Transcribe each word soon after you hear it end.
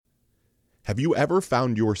Have you ever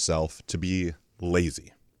found yourself to be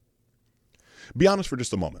lazy? Be honest for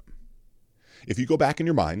just a moment. If you go back in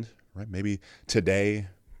your mind, right, maybe today,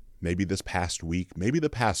 maybe this past week, maybe the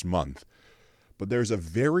past month, but there's a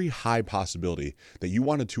very high possibility that you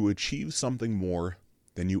wanted to achieve something more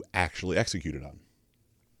than you actually executed on.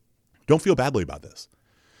 Don't feel badly about this.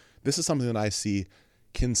 This is something that I see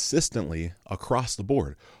consistently across the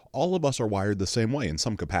board. All of us are wired the same way in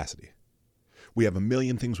some capacity. We have a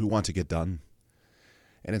million things we want to get done.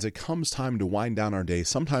 And as it comes time to wind down our day,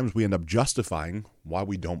 sometimes we end up justifying why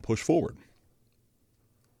we don't push forward.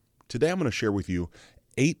 Today I'm going to share with you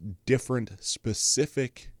 8 different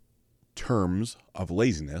specific terms of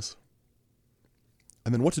laziness,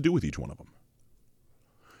 and then what to do with each one of them.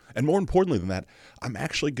 And more importantly than that, I'm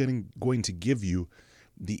actually going to give you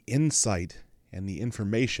the insight and the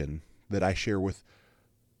information that I share with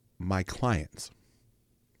my clients.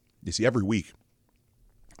 You see, every week,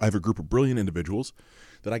 I have a group of brilliant individuals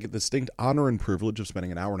that I get the distinct honor and privilege of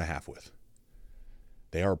spending an hour and a half with.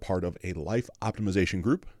 They are part of a life optimization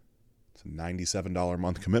group. It's a $97 a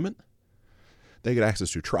month commitment. They get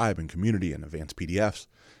access to tribe and community and advanced PDFs,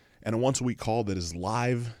 and a once-a-week call that is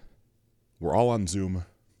live. We're all on Zoom,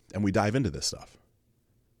 and we dive into this stuff.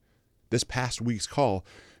 This past week's call,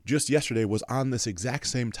 just yesterday, was on this exact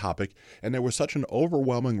same topic, and there was such an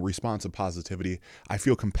overwhelming response of positivity, I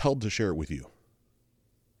feel compelled to share it with you.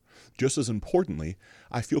 Just as importantly,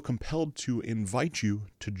 I feel compelled to invite you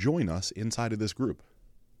to join us inside of this group.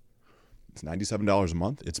 It's $97 a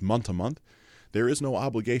month. It's month to month. There is no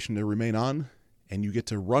obligation to remain on, and you get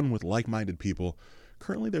to run with like-minded people.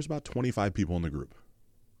 Currently, there's about 25 people in the group.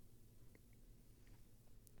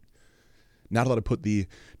 Now that I put the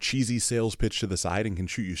cheesy sales pitch to the side and can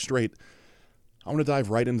shoot you straight, I want to dive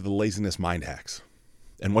right into the laziness mind hacks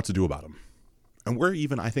and what to do about them, and where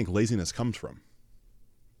even I think laziness comes from.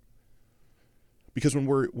 Because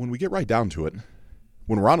when we get right down to it,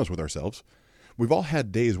 when we're honest with ourselves, we've all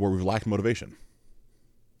had days where we've lacked motivation.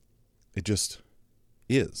 It just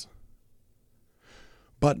is.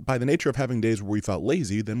 But by the nature of having days where we felt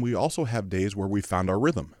lazy, then we also have days where we found our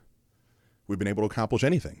rhythm. We've been able to accomplish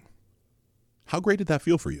anything. How great did that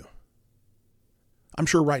feel for you? I'm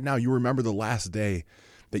sure right now you remember the last day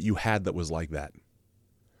that you had that was like that.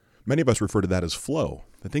 Many of us refer to that as flow,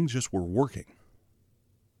 that things just were working.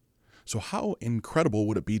 So how incredible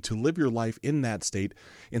would it be to live your life in that state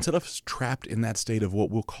instead of trapped in that state of what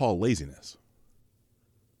we'll call laziness?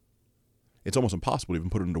 It's almost impossible to even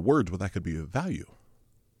put it into words what that could be of value.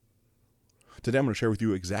 Today I'm going to share with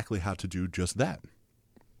you exactly how to do just that.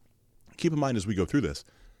 Keep in mind as we go through this,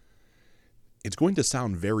 it's going to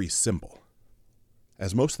sound very simple,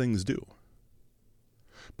 as most things do.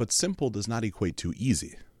 But simple does not equate to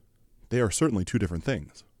easy. They are certainly two different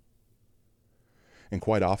things. And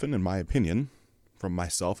quite often, in my opinion, from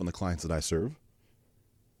myself and the clients that I serve,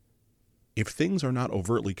 if things are not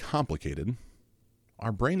overtly complicated,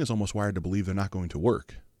 our brain is almost wired to believe they're not going to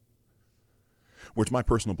work. Where it's my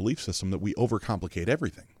personal belief system that we overcomplicate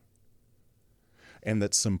everything. And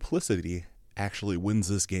that simplicity actually wins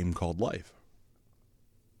this game called life.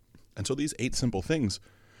 And so these 8 simple things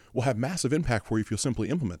will have massive impact for you if you'll simply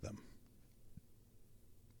implement them.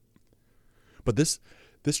 But this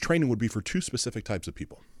training would be for 2 specific types of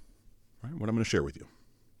people, right? What I'm going to share with you.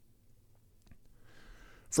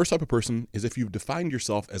 First type of person is if you've defined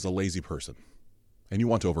yourself as a lazy person and you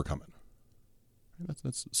want to overcome it.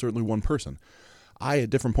 That's certainly one person. I,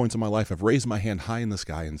 at different points in my life, have raised my hand high in the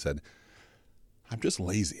sky and said, I'm just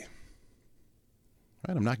lazy.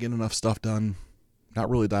 Right? I'm not getting enough stuff done, not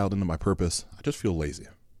really dialed into my purpose. I just feel lazy.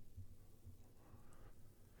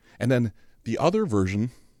 And then the other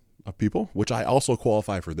version of people, which I also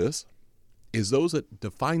qualify for this, is those that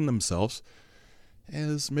define themselves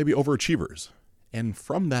as maybe overachievers. And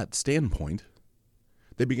from that standpoint,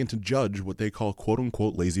 they begin to judge what they call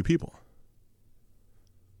quote-unquote lazy people.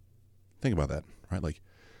 Think about that, right? Like,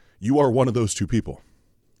 you are one of those 2 people.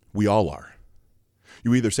 We all are.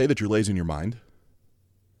 You either say that you're lazy in your mind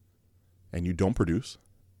and you don't produce,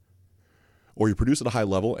 or you produce at a high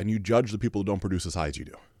level and you judge the people who don't produce as high as you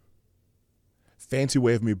do. Fancy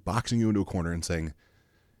way of me boxing you into a corner and saying,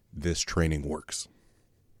 this training works.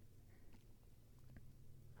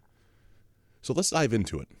 So let's dive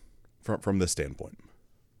into it from this standpoint.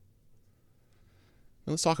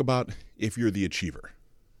 Now let's talk about if you're the achiever.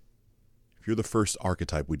 If you're the first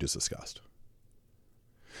archetype we just discussed.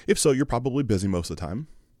 If so, you're probably busy most of the time.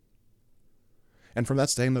 And from that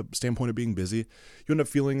standpoint of being busy, you end up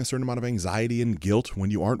feeling a certain amount of anxiety and guilt when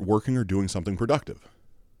you aren't working or doing something productive.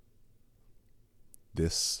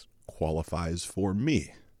 This qualifies for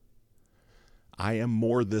me. I am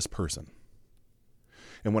more this person.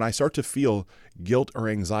 And when I start to feel guilt or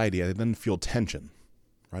anxiety, I then feel tension,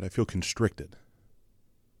 right? I feel constricted.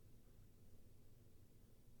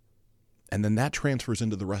 And then that transfers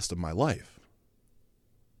into the rest of my life,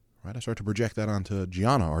 right? I start to project that onto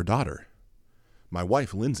Gianna, our daughter, my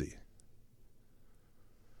wife, Lindsay.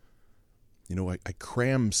 I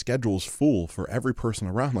cram schedules full for every person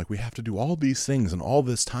around. Like, we have to do all these things in all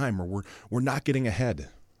this time, or we're not getting ahead.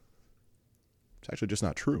 It's actually just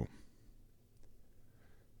not true.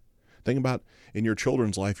 Think about in your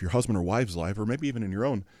children's life, your husband or wife's life, or maybe even in your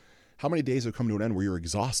own, how many days have come to an end where you're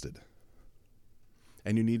exhausted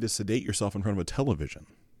and you need to sedate yourself in front of a television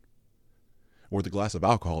or with a glass of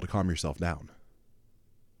alcohol to calm yourself down?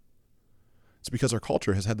 It's because our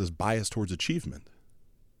culture has had this bias towards achievement.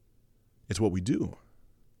 It's what we do.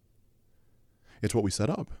 It's what we set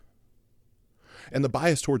up. And the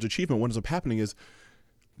bias towards achievement, what ends up happening is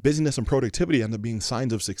busyness and productivity end up being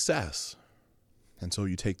signs of success. And so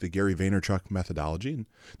you take the Gary Vaynerchuk methodology, and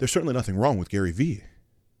there's certainly nothing wrong with Gary V.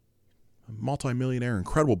 A multimillionaire,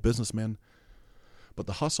 incredible businessman. But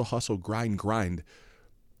the hustle, grind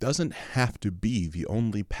doesn't have to be the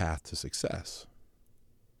only path to success.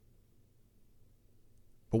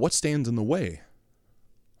 But what stands in the way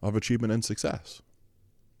of achievement and success?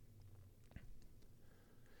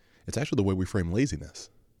 It's actually the way we frame laziness.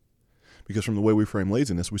 Because from the way we frame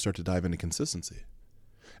laziness, we start to dive into consistency.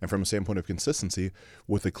 And from a standpoint of consistency,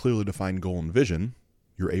 with a clearly defined goal and vision,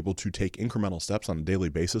 you're able to take incremental steps on a daily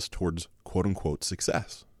basis towards quote-unquote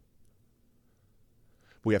success.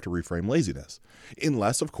 We have to reframe laziness.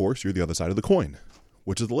 Unless, of course, you're the other side of the coin,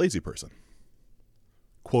 which is the lazy person.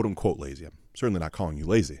 Quote-unquote lazy. I'm certainly not calling you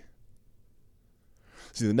lazy.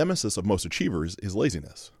 See, the nemesis of most achievers is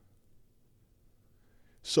laziness.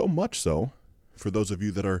 So much so, for those of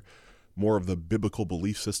you that are more of the biblical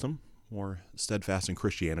belief system, more steadfast in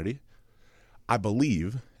Christianity, I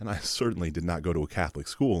believe, and I certainly did not go to a Catholic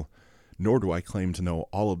school, nor do I claim to know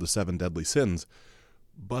all of the 7 deadly sins,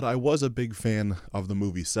 but I was a big fan of the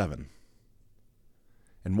movie Seven.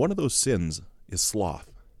 And one of those sins is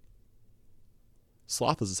sloth.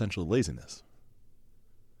 Sloth is essentially laziness.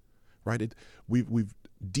 Right? We've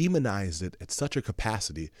demonized it at such a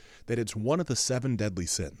capacity that it's one of the 7 deadly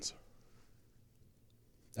sins.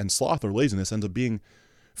 And sloth or laziness ends up being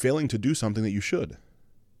failing to do something that you should.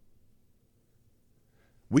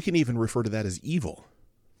 We can even refer to that as evil,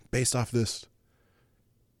 based off this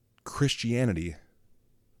Christianity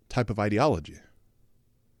type of ideology.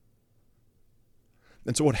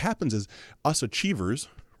 And so what happens is us achievers,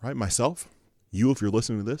 right, myself, you, if you're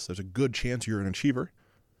listening to this, there's a good chance you're an achiever.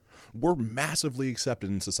 We're massively accepted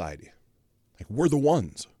in society. Like, we're the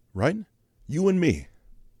ones, right? You and me.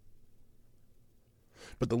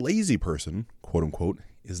 But the lazy person, quote unquote,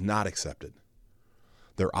 is not accepted.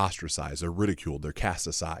 They're ostracized, they're ridiculed, they're cast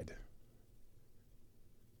aside.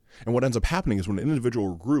 And what ends up happening is when an individual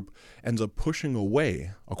or group ends up pushing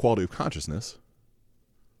away a quality of consciousness,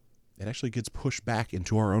 it actually gets pushed back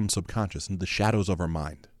into our own subconscious, into the shadows of our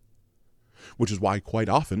mind. Which is why quite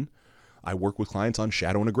often I work with clients on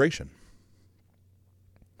shadow integration.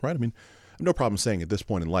 Right? I mean, I have no problem saying at this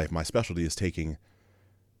point in life, my specialty is taking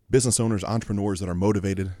business owners, entrepreneurs that are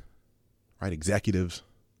motivated, right, executives,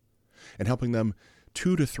 and helping them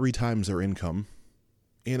 2 to 3 times their income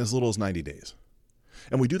in as little as 90 days.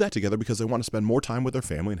 And we do that together because they want to spend more time with their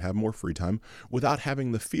family and have more free time without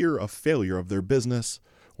having the fear of failure of their business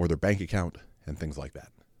or their bank account and things like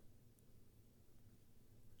that.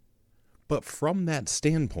 But from that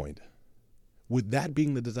standpoint, with that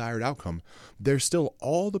being the desired outcome, there's still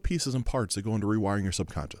all the pieces and parts that go into rewiring your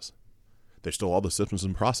subconscious. There's still all the systems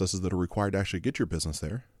and processes that are required to actually get your business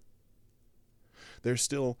there. There's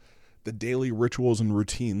still the daily rituals and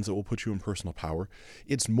routines that will put you in personal power.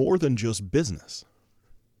 It's more than just business.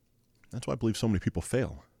 That's why I believe so many people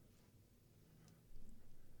fail.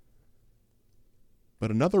 But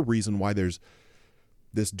another reason why there's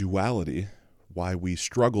this duality, why we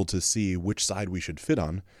struggle to see which side we should fit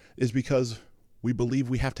on, is because we believe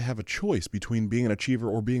we have to have a choice between being an achiever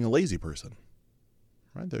or being a lazy person.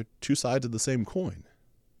 Right? They're 2 sides of the same coin.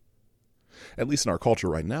 At least in our culture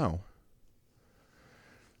right now,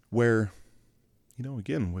 where,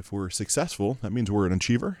 again, if we're successful, that means we're an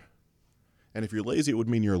achiever. And if you're lazy, it would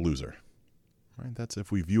mean you're a loser. Right? That's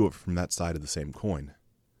if we view it from that side of the same coin.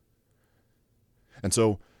 And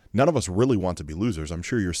so none of us really want to be losers. I'm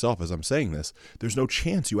sure yourself, as I'm saying this, there's no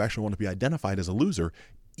chance you actually want to be identified as a loser,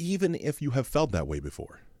 even if you have felt that way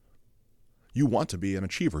before. You want to be an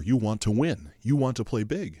achiever. You want to win. You want to play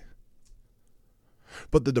big.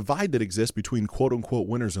 But the divide that exists between quote-unquote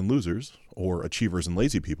winners and losers, or achievers and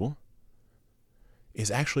lazy people,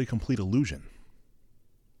 is actually a complete illusion.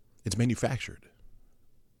 It's manufactured.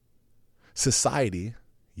 Society,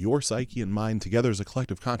 your psyche and mine together as a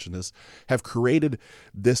collective consciousness, have created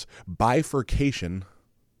this bifurcation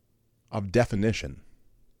of definition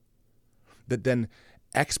that then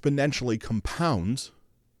exponentially compounds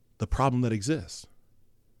the problem that exists.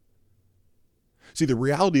 See, the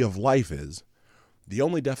reality of life is the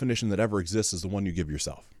only definition that ever exists is the one you give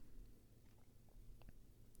yourself.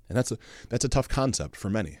 And that's a tough concept for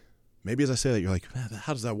many. Maybe as I say that, you're like, man,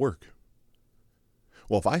 how does that work?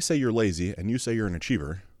 Well, if I say you're lazy and you say you're an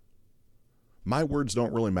achiever, my words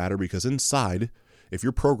don't really matter, because inside, if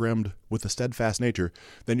you're programmed with a steadfast nature,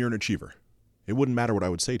 then you're an achiever. It wouldn't matter what I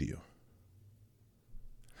would say to you.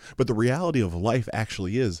 But the reality of life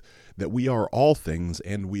actually is that we are all things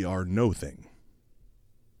and we are no thing.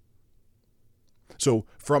 So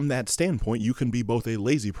from that standpoint, you can be both a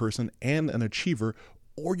lazy person and an achiever,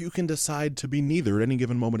 or you can decide to be neither at any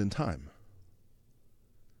given moment in time.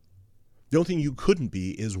 The only thing you couldn't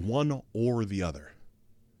be is one or the other.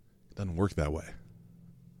 It doesn't work that way.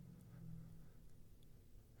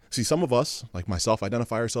 See, some of us, like myself,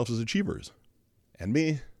 identify ourselves as achievers. And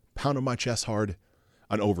me, pound on my chest hard,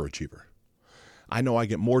 an overachiever. I know I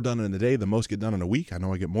get more done in a day than most get done in a week. I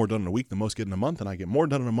know I get more done in a week than most get in a month. And I get more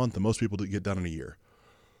done in a month than most people get done in a year.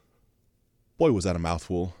 Boy, was that a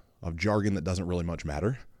mouthful of jargon that doesn't really much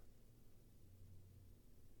matter.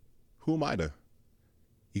 Who am I to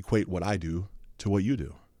equate what I do to what you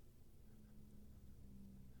do?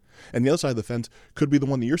 And the other side of the fence could be the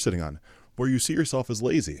one that you're sitting on, where you see yourself as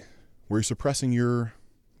lazy, where you're suppressing your,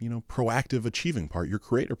 proactive achieving part, your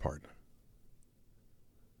creator part.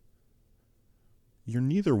 You're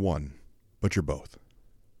neither one, but you're both.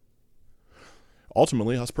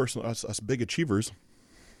 Ultimately, us big achievers,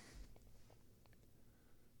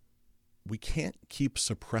 we can't keep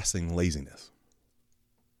suppressing laziness.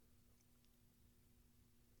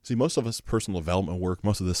 See, most of us personal development work,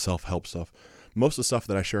 most of this self-help stuff, most of the stuff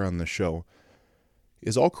that I share on this show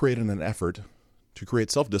is all created in an effort to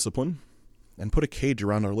create self-discipline and put a cage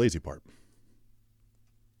around our lazy part.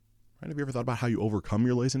 Right? Have you ever thought about how you overcome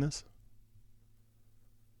your laziness?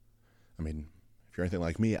 I mean, if you're anything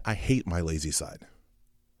like me, I hate my lazy side.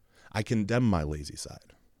 I condemn my lazy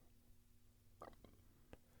side.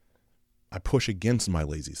 I push against my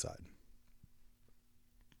lazy side.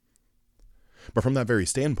 But from that very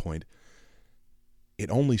standpoint,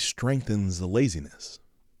 it only strengthens the laziness.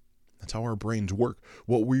 That's how our brains work.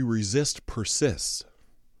 What we resist persists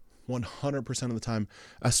 100% of the time,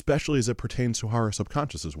 especially as it pertains to how our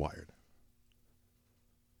subconscious is wired.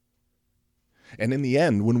 And in the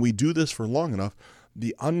end, when we do this for long enough,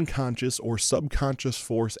 the unconscious or subconscious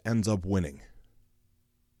force ends up winning.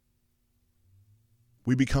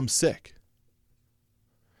 We become sick.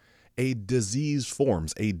 A disease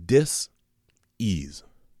forms, a dis-ease.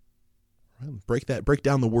 Break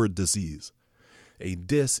down the word disease. A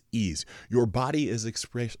dis-ease. Your body is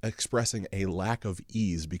expressing a lack of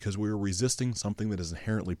ease because we are resisting something that is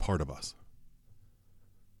inherently part of us.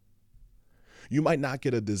 You might not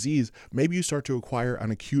get a disease. Maybe you start to acquire an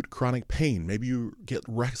acute chronic pain. Maybe you get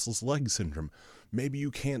restless leg syndrome. Maybe you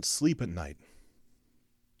can't sleep at night.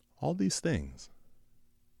 All these things.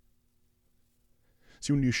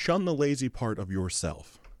 See, when you shun the lazy part of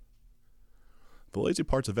yourself, the lazy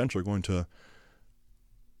part's eventually going to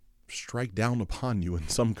strike down upon you in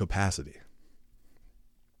some capacity.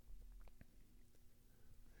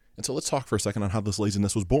 And so let's talk for a second on how this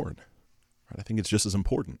laziness was born. Right? I think it's just as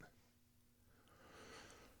important.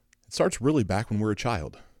 It starts really back when we're a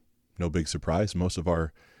child. No big surprise, most of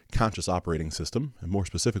our conscious operating system, and more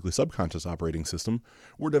specifically subconscious operating system,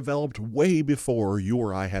 were developed way before you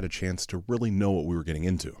or I had a chance to really know what we were getting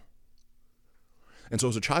into. And so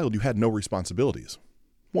as a child, you had no responsibilities,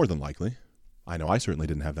 more than likely. I know I certainly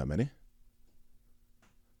didn't have that many.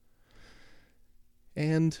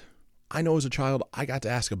 And I know as a child, I got to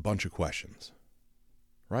ask a bunch of questions.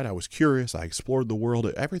 Right? I was curious. I explored the world.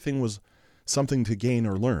 Everything was something to gain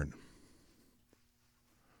or learn.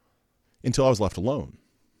 Until I was left alone.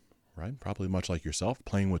 Right? Probably much like yourself,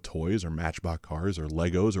 playing with toys or Matchbox cars or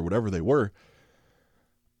Legos or whatever they were.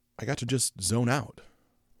 I got to just zone out.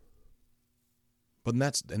 But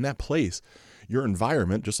in that place, your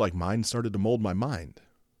environment, just like mine, started to mold my mind.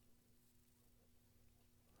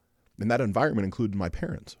 And that environment included my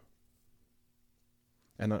parents.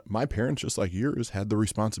 And my parents, just like yours, had the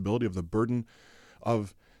responsibility of the burden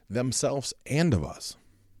of themselves and of us.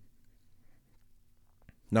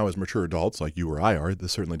 Now, as mature adults like you or I are,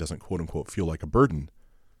 this certainly doesn't quote-unquote feel like a burden,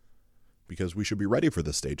 because we should be ready for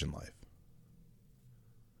this stage in life.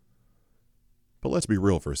 But let's be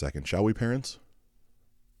real for a second, shall we, parents?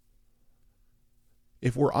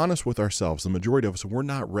 if we're honest with ourselves, the majority of us were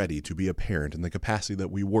not ready to be a parent in the capacity that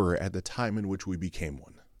we were at the time in which we became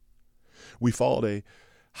one. We followed a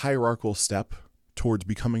hierarchical step towards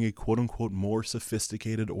becoming a quote-unquote more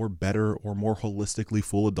sophisticated or better or more holistically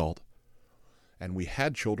full adult. And we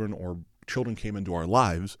had children, or children came into our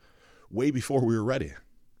lives way before we were ready.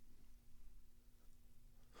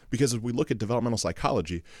 Because as we look at developmental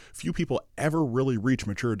psychology, few people ever really reach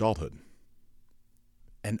mature adulthood.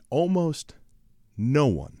 And almost no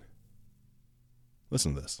one,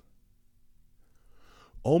 listen to this,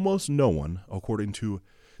 almost no one, according to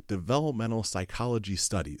developmental psychology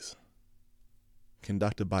studies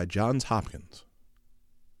conducted by Johns Hopkins,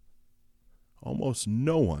 almost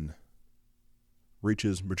no one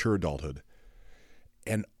reaches mature adulthood,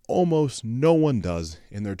 and almost no one does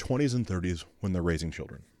in their 20s and 30s when they're raising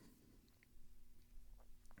children.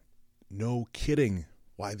 No kidding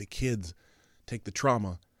why the kids take the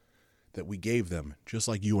trauma that we gave them, just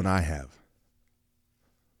like you and I have.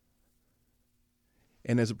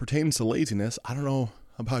 And as it pertains to laziness, I don't know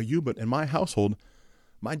about you, but in my household,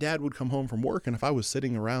 my dad would come home from work, and if I was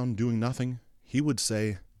sitting around doing nothing, he would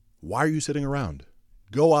say, "Why are you sitting around?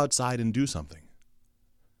 Go outside and do something."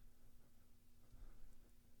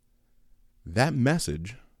 That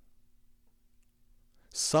message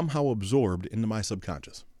somehow absorbed into my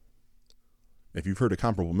subconscious. If you've heard a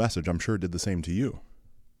comparable message, I'm sure it did the same to you.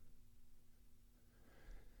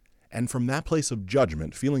 And from that place of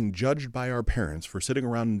judgment, feeling judged by our parents for sitting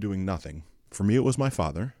around and doing nothing, for me it was my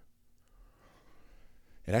father,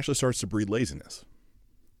 it actually starts to breed laziness.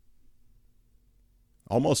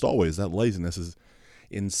 Almost always that laziness is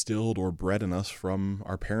instilled or bred in us from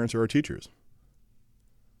our parents or our teachers.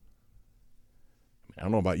 I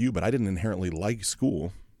don't know about you, but I didn't inherently like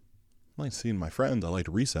school. I liked seeing my friends. I liked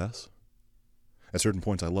recess. At certain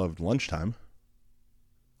points, I loved lunchtime.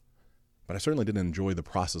 But I certainly didn't enjoy the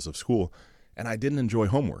process of school, and I didn't enjoy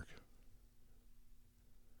homework.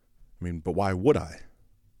 But why would I?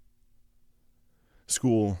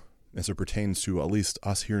 School, as it pertains to at least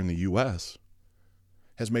us here in the U.S.,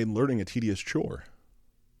 has made learning a tedious chore,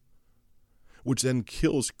 which then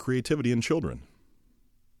kills creativity in children.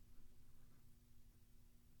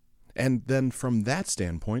 And then from that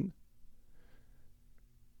standpoint,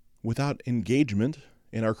 without engagement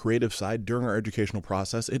in our creative side during our educational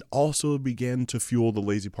process, it also began to fuel the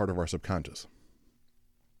lazy part of our subconscious.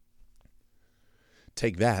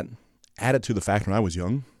 Take that, add it to the fact when I was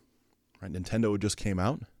young, right? Nintendo just came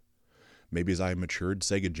out. Maybe as I matured,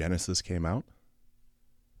 Sega Genesis came out.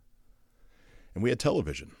 And we had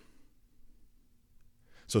television.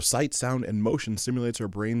 So sight, sound, and motion stimulates our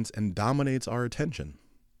brains and dominates our attention.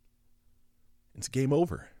 It's game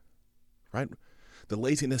over, right? The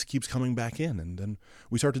laziness keeps coming back in, and then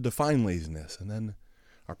we start to define laziness, and then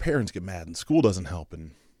our parents get mad, and school doesn't help,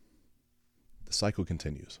 and the cycle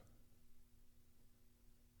continues.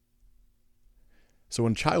 So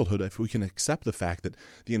in childhood, if we can accept the fact that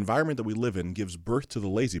the environment that we live in gives birth to the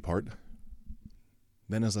lazy part,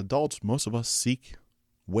 then as adults, most of us seek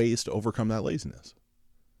ways to overcome that laziness.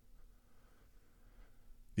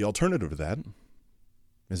 The alternative to that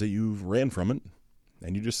is that you've ran from it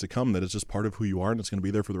and you just succumb, that it's just part of who you are and it's going to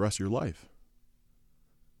be there for the rest of your life.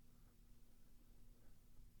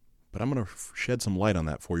 But I'm going to shed some light on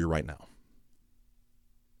that for you right now.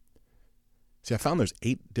 See, I found there's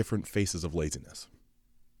 8 different faces of laziness.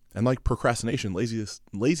 And like procrastination,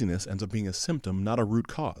 laziness ends up being a symptom, not a root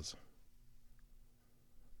cause.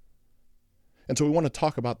 And so we want to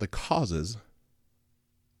talk about the causes,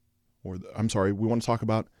 we want to talk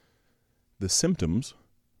about the symptoms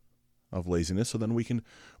of laziness so then we can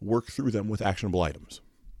work through them with actionable items.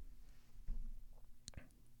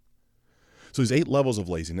 So these 8 levels of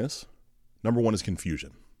laziness, number 1 is confusion.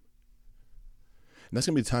 And that's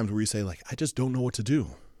going to be the times where you say, I just don't know what to do.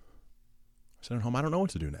 I sit at home, I don't know what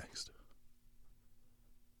to do next.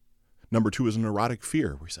 Number 2 is a neurotic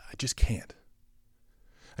fear, where you say, I just can't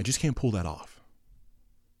pull that off.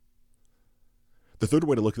 The third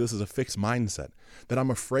way to look at this is a fixed mindset, that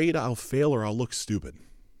I'm afraid I'll fail or I'll look stupid.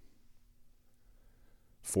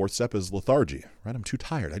 Fourth step is lethargy, right? I'm too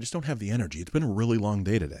tired. I just don't have the energy. It's been a really long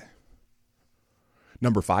day today.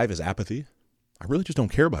 Number 5 is apathy. I really just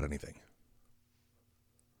don't care about anything.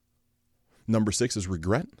 Number 6 is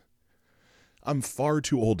regret. I'm far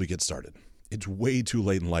too old to get started. It's way too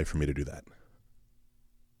late in life for me to do that.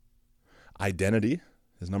 Identity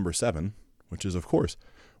is number 7, which is, of course,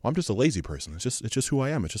 I'm just a lazy person. It's just who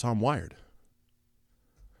I am. It's just how I'm wired.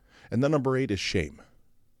 And then number 8 is shame.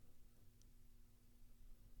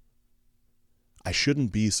 I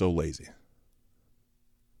shouldn't be so lazy.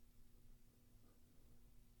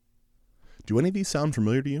 Do any of these sound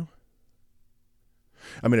familiar to you?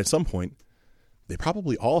 I mean, at some point, they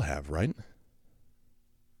probably all have, right?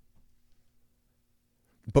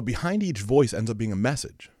 But behind each voice ends up being a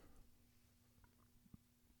message.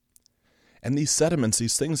 And these sediments,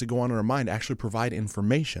 these things that go on in our mind, actually provide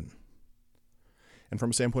information. And from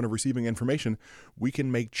a standpoint of receiving information, we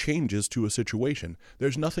can make changes to a situation.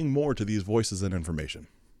 There's nothing more to these voices than information.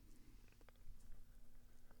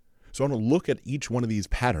 So I want to look at each one of these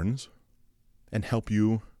patterns and help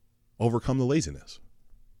you overcome the laziness.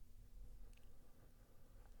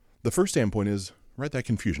 The first standpoint is, right, that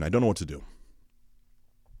confusion. I don't know what to do.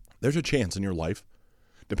 There's a chance in your life,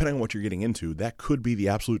 depending on what you're getting into, that could be the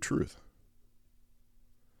absolute truth.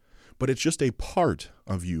 But it's just a part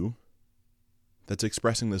of you that's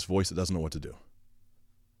expressing this voice that doesn't know what to do.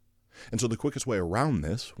 And so the quickest way around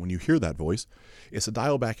this, when you hear that voice, is to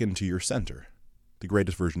dial back into your center, the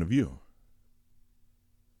greatest version of you.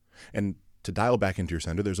 And to dial back into your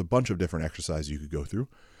center, there's a bunch of different exercises you could go through.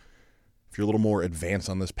 If you're a little more advanced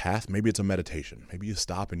on this path, maybe it's a meditation. Maybe you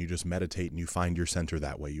stop and you just meditate and you find your center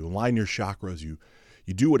that way. You align your chakras, you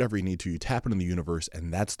do whatever you need to, you tap into the universe,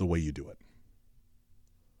 and that's the way you do it.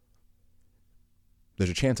 There's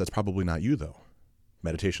a chance that's probably not you, though.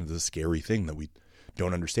 Meditation is a scary thing that we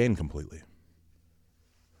don't understand completely.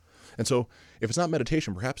 And so, if it's not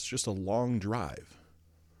meditation, perhaps it's just a long drive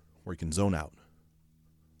where you can zone out.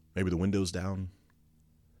 Maybe the window's down,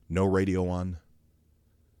 no radio on,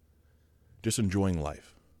 just enjoying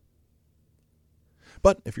life.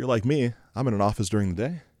 But if you're like me, I'm in an office during the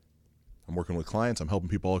day. I'm working with clients. I'm helping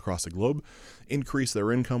people all across the globe increase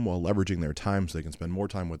their income while leveraging their time so they can spend more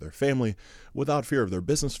time with their family without fear of their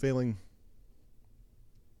business failing.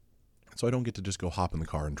 So I don't get to just go hop in the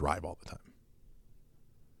car and drive all the time.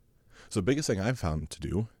 So the biggest thing I've found to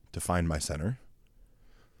do to find my center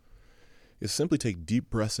is simply take deep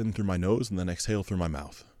breaths in through my nose and then exhale through my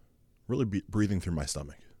mouth, really breathing through my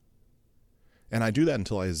stomach. And I do that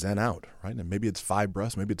until I zen out, right? And maybe it's 5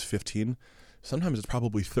 breaths, maybe it's 15. Sometimes it's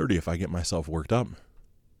probably 30 if I get myself worked up.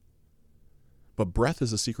 But breath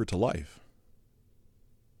is a secret to life.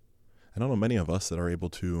 I don't know many of us that are able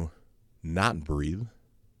to not breathe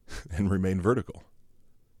and remain vertical.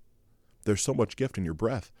 There's so much gift in your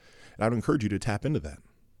breath, and I would encourage you to tap into that.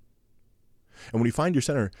 And when you find your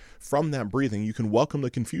center from that breathing, you can welcome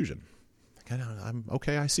the confusion. I'm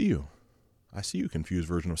okay, I see you. I see you, confused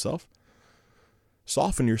version of self.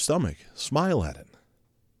 Soften your stomach. Smile at it.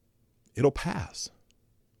 It'll pass.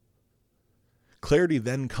 Clarity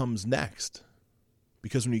then comes next.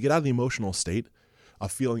 Because when you get out of the emotional state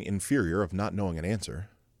of feeling inferior, of not knowing an answer,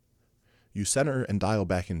 you center and dial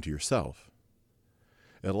back into yourself.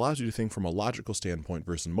 It allows you to think from a logical standpoint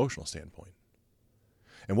versus an emotional standpoint.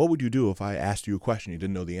 And what would you do if I asked you a question you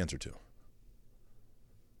didn't know the answer to?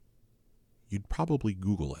 You'd probably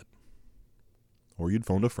Google it. Or you'd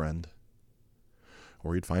phone a friend.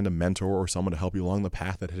 Or you'd find a mentor or someone to help you along the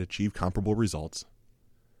path that had achieved comparable results.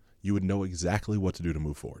 You would know exactly what to do to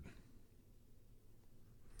move forward.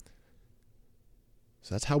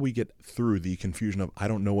 So that's how we get through the confusion of, I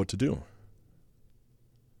don't know what to do.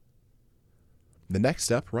 The next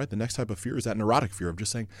step, right, the next type of fear is that neurotic fear of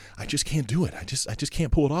just saying, I just can't do it. I just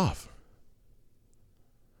can't pull it off.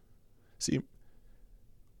 See,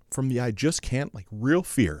 from the I just can't, like real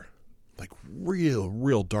fear, like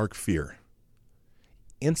real dark fear,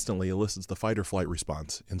 instantly elicits the fight or flight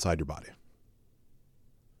response inside your body.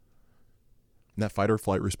 And that fight or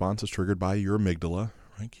flight response is triggered by your amygdala,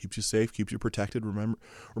 right? Keeps you safe, keeps you protected.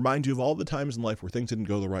 Reminds you of all the times in life where things didn't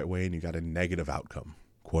go the right way and you got a negative outcome,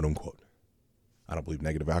 quote unquote. I don't believe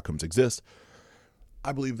negative outcomes exist.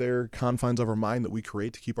 I believe they're confines of our mind that we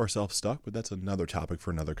create to keep ourselves stuck, but that's another topic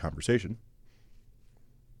for another conversation.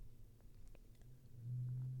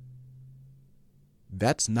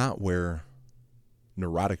 That's not where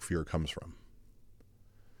neurotic fear comes from.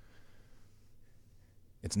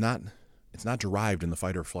 It's not derived in the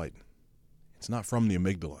fight or flight. It's not from the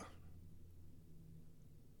amygdala.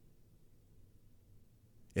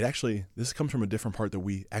 This comes from a different part that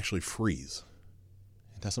we actually freeze.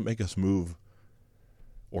 It doesn't make us move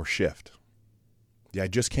or shift. The I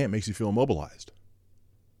just can't makes you feel immobilized.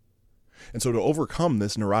 And so to overcome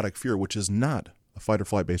this neurotic fear, which is not a fight or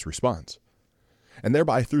flight based response, and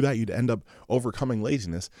thereby through that you'd end up overcoming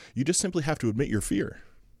laziness, you just simply have to admit your fear.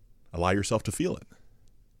 Allow yourself to feel it.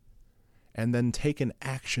 And then take an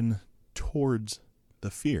action towards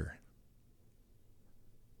the fear.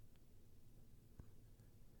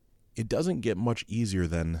 It doesn't get much easier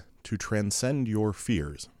than to transcend your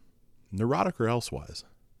fears, neurotic or elsewise.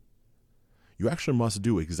 You actually must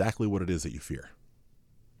do exactly what it is that you fear.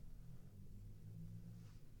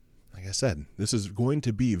 I said, this is going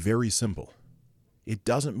to be very simple. It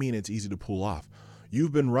doesn't mean it's easy to pull off.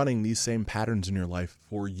 You've been running these same patterns in your life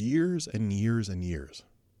for years and years and years.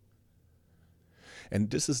 And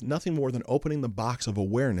this is nothing more than opening the box of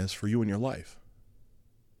awareness for you in your life.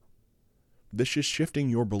 This is shifting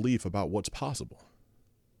your belief about what's possible.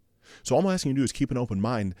 So all I'm asking you to do is keep an open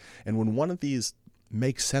mind, and when one of these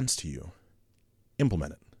makes sense to you,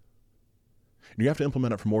 implement it. And you have to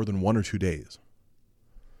implement it for more than 1 or 2 days.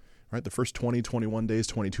 Right? The first 20, 21 days,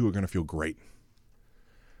 22 are going to feel great.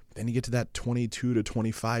 Then you get to that 22 to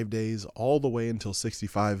 25 days, all the way until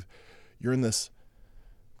 65. You're in this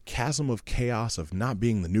chasm of chaos of not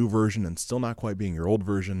being the new version and still not quite being your old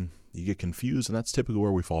version. You get confused, and that's typically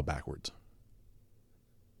where we fall backwards.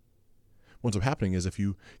 What's happening is if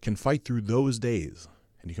you can fight through those days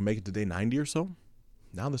and you can make it to day 90 or so,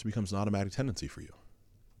 now this becomes an automatic tendency for you.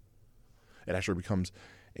 It actually becomes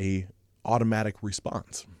a automatic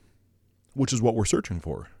response, which is what we're searching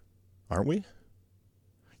for, aren't we?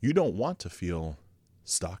 You don't want to feel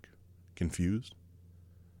stuck, confused,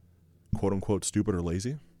 quote unquote stupid or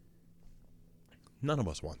lazy. None of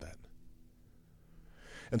us want that.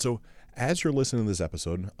 And so as you're listening to this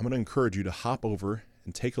episode, I'm going to encourage you to hop over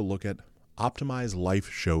and take a look at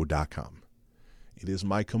OptimizeLifeShow.com. It is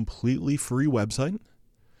my completely free website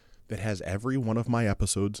that has every one of my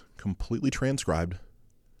episodes completely transcribed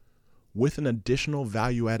with an additional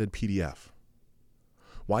value-added PDF.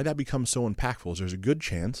 Why that becomes so impactful is there's a good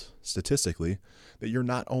chance, statistically, that you're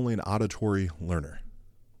not only an auditory learner.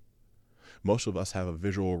 Most of us have a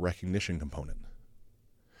visual recognition component.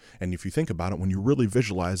 And if you think about it, when you really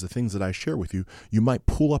visualize the things that I share with you, you might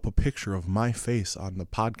pull up a picture of my face on the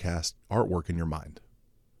podcast artwork in your mind.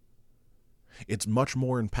 It's much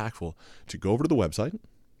more impactful to go over to the website.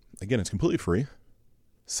 Again, it's completely free.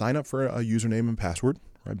 Sign up for a username and password,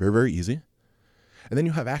 right? Very, very easy. And then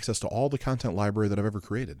you have access to all the content library that I've ever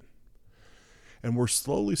created. And we're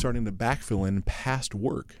slowly starting to backfill in past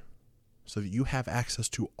work so that you have access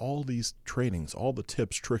to all these trainings, all the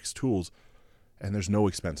tips, tricks, tools, and there's no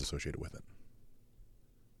expense associated with it.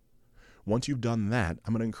 Once you've done that,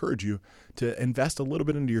 I'm going to encourage you to invest a little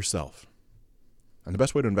bit into yourself. And the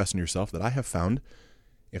best way to invest in yourself that I have found,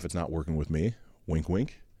 if it's not working with me, wink,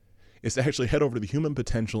 wink, is to actually head over to the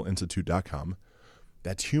humanpotentialinstitute.com.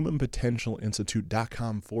 That's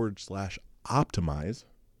humanpotentialinstitute.com/optimize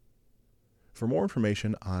for more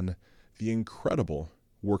information on the incredible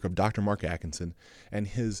work of Dr. Mark Atkinson and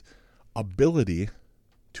his ability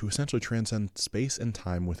to essentially transcend space and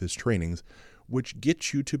time with his trainings, which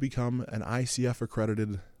gets you to become an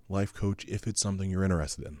ICF-accredited life coach if it's something you're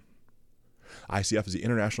interested in. ICF is the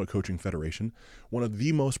International Coaching Federation, one of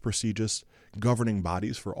the most prestigious governing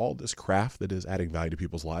bodies for all this craft that is adding value to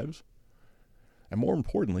people's lives. And more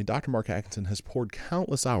importantly, Dr. Mark Atkinson has poured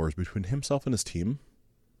countless hours between himself and his team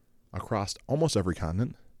across almost every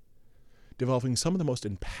continent, developing some of the most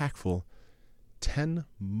impactful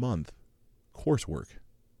 10-month coursework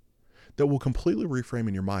that will completely reframe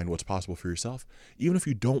in your mind what's possible for yourself, even if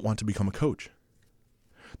you don't want to become a coach.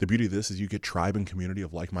 The beauty of this is you get tribe and community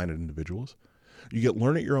of like-minded individuals. You get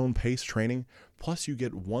learn at your own pace training, plus you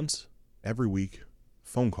get once every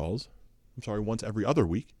other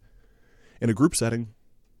week, in a group setting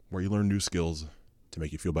where you learn new skills to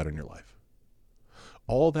make you feel better in your life.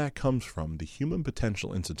 All that comes from the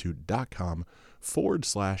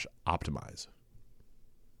humanpotentialinstitute.com/optimize.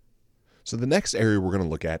 So the next area we're going to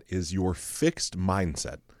look at is your fixed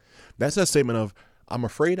mindset. That's that statement of, I'm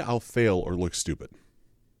afraid I'll fail or look stupid.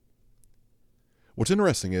 What's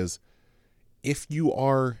interesting is, if you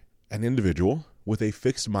are an individual with a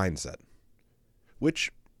fixed mindset,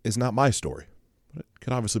 which is not my story, but it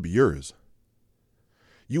could obviously be yours,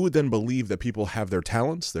 you would then believe that people have their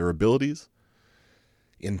talents, their abilities,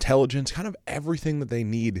 intelligence, kind of everything that they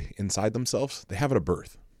need inside themselves. They have it at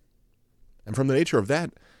birth. And from the nature of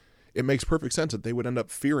that, it makes perfect sense that they would end up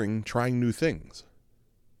fearing trying new things.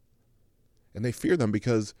 And they fear them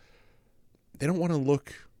because they don't want to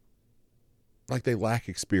look like they lack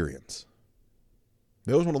experience.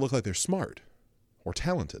 They always want to look like they're smart or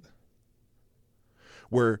talented.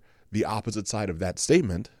 Where the opposite side of that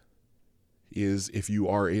statement is if you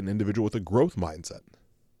are an individual with a growth mindset.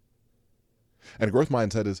 And a growth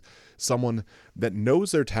mindset is someone that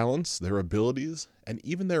knows their talents, their abilities, and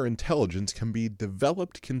even their intelligence can be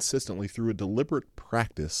developed consistently through a deliberate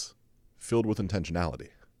practice filled with intentionality.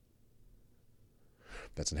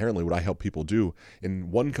 That's inherently what I help people do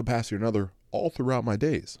in one capacity or another all throughout my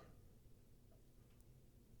days.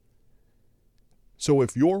 So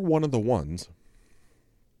if you're one of the ones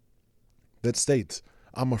that states,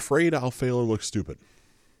 I'm afraid I'll fail or look stupid,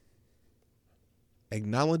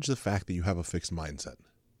 acknowledge the fact that you have a fixed mindset.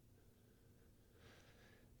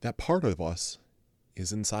 That part of us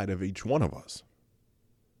is inside of each one of us.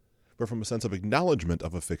 But from a sense of acknowledgement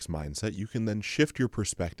of a fixed mindset, you can then shift your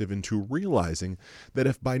perspective into realizing that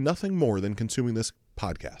if by nothing more than consuming this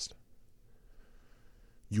podcast,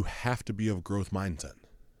 you have to be of growth mindset.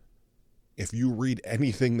 If you read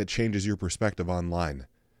anything that changes your perspective online,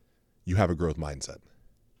 you have a growth mindset.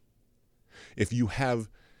 If you have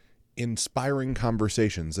inspiring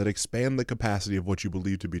conversations that expand the capacity of what you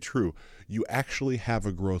believe to be true, you actually have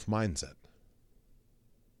a growth mindset.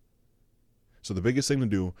 So the biggest thing to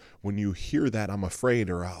do when you hear that I'm afraid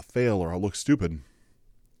or I'll fail or I'll look stupid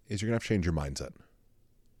is you're going to have to change your mindset.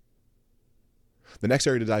 The next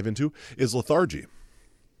area to dive into is lethargy.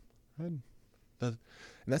 And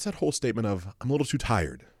that's that whole statement of, I'm a little too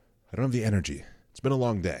tired. I don't have the energy. It's been a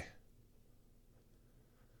long day.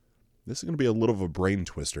 This is going to be a little of a brain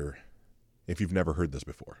twister if you've never heard this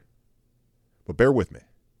before. But bear with me.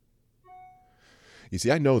 You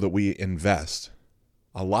see, I know that we invest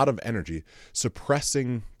a lot of energy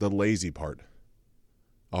suppressing the lazy part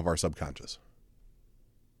of our subconscious.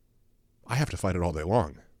 I have to fight it all day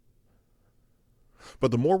long.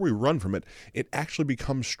 But the more we run from it, it actually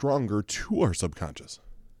becomes stronger to our subconscious.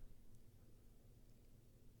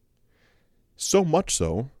 So much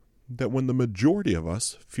so that when the majority of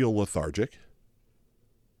us feel lethargic,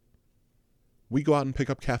 we go out and pick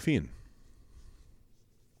up caffeine.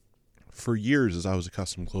 For years, as I was a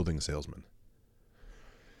custom clothing salesman,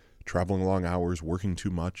 traveling long hours, working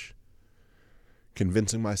too much,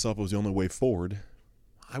 convincing myself it was the only way forward,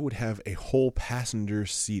 I would have a whole passenger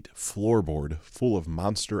seat floorboard full of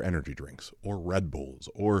Monster energy drinks or Red Bulls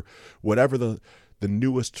or whatever the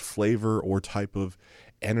newest flavor or type of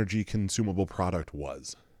energy consumable product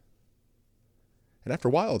was. And after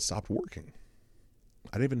a while, it stopped working.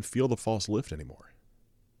 I didn't even feel the false lift anymore.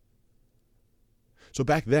 So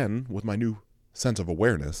back then, with my new sense of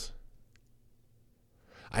awareness,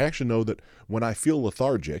 I actually know that when I feel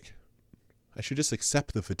lethargic, I should just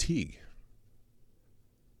accept the fatigue.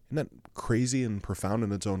 Isn't that crazy and profound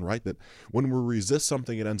in its own right? That when we resist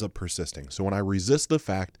something, it ends up persisting. So when I resist the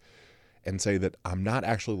fact and say that I'm not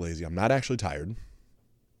actually lazy, I'm not actually tired,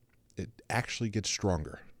 it actually gets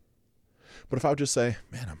stronger. But if I would just say,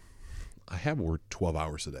 man, I have worked 12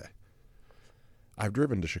 hours a day. I've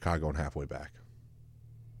driven to Chicago and halfway back.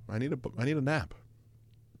 I need a nap.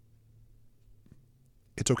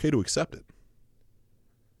 It's okay to accept it.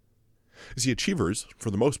 You see, achievers,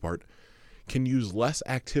 for the most part, can use less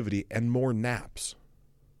activity and more naps.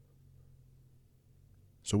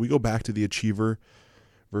 So we go back to the achiever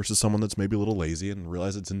versus someone that's maybe a little lazy and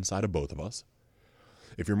realize it's inside of both of us.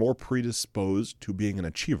 If you're more predisposed to being an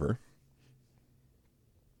achiever,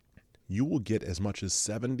 you will get as much as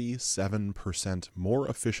 77% more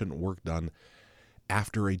efficient work done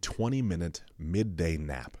after a 20-minute midday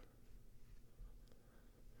nap.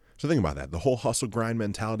 So think about that. The whole hustle grind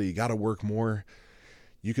mentality, you got to work more.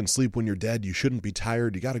 You can sleep when you're dead. You shouldn't be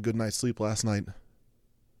tired. You got a good night's sleep last night.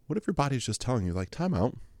 What if your body's just telling you, like, time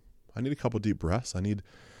out. I need a couple deep breaths. I need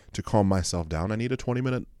to calm myself down. I need a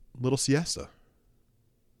 20-minute little siesta.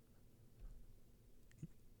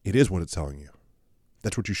 It is what it's telling you.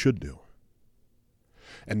 That's what you should do.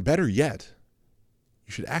 And better yet,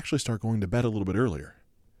 you should actually start going to bed a little bit earlier.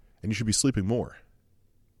 And you should be sleeping more.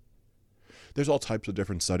 There's all types of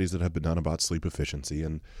different studies that have been done about sleep efficiency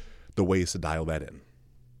and the ways to dial that in.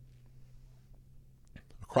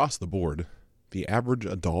 Across the board, the average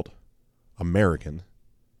adult American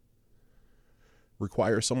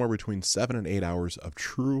requires somewhere between 7 and 8 hours of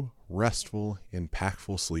true, restful,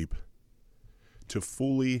 impactful sleep to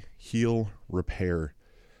fully heal, repair,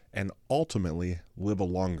 and ultimately live a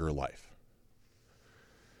longer life.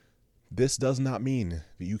 This does not mean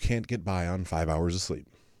that you can't get by on 5 hours of sleep.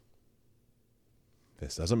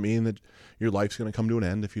 This doesn't mean that your life's going to come to an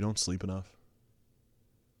end if you don't sleep enough.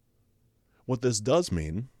 What this does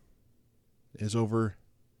mean is over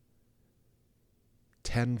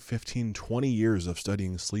 10, 15, 20 years of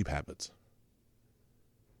studying sleep habits.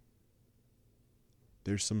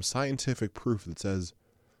 There's some scientific proof that says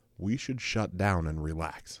we should shut down and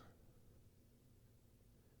relax.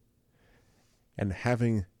 And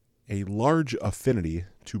having a large affinity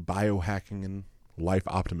to biohacking and life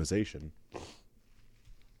optimization,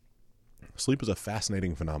 sleep is a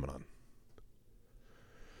fascinating phenomenon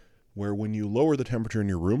where when you lower the temperature in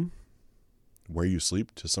your room, where you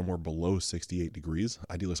sleep, to somewhere below 68 degrees,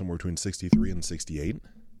 ideally somewhere between 63 and 68,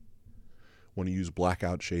 when you use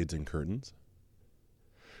blackout shades and curtains,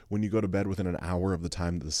 when you go to bed within an hour of the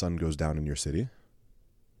time that the sun goes down in your city,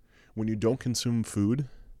 when you don't consume food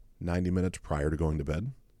 90 minutes prior to going to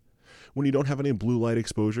bed, when you don't have any blue light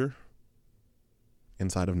exposure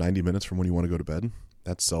inside of 90 minutes from when you want to go to bed,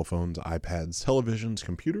 that's cell phones, iPads, televisions,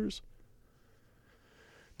 computers,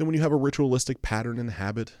 then when you have a ritualistic pattern and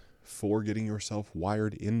habit for getting yourself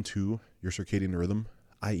wired into your circadian rhythm,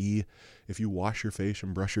 i.e., if you wash your face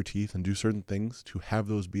and brush your teeth and do certain things to have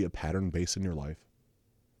those be a pattern base in your life,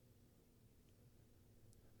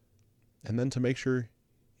 and then to make sure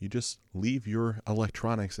you just leave your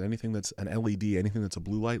electronics, anything that's an LED, anything that's a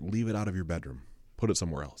blue light, leave it out of your bedroom. Put it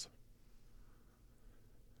somewhere else.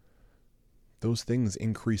 Those things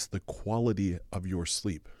increase the quality of your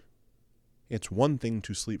sleep. It's one thing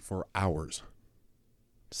to sleep for hours,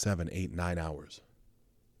 7, 8, 9 hours.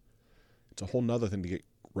 It's a whole nother thing to get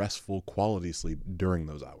restful quality sleep during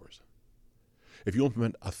those hours. If you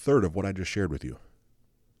implement a third of what I just shared with you,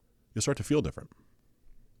 you'll start to feel different.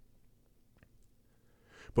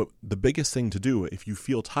 But the biggest thing to do if you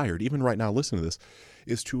feel tired, even right now listening to this,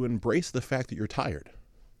 is to embrace the fact that you're tired.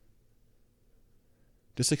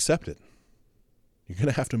 Just accept it. You're going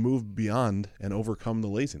to have to move beyond and overcome the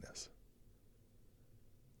laziness.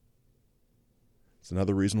 It's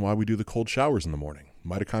another reason why we do the cold showers in the morning.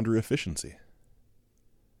 Mitochondria efficiency.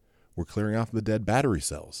 We're clearing off the dead battery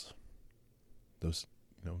cells. Those,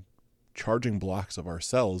 charging blocks of our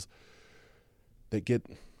cells that get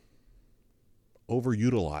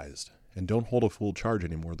overutilized and don't hold a full charge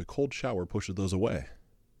anymore. The cold shower pushes those away.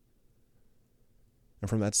 And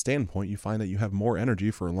from that standpoint, you find that you have more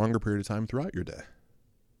energy for a longer period of time throughout your day.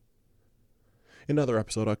 In another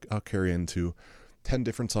episode, I'll carry into 10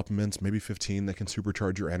 different supplements, maybe 15, that can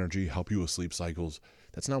supercharge your energy, help you with sleep cycles.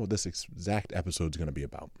 That's not what this exact episode is going to be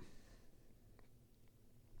about.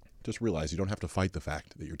 Just realize you don't have to fight the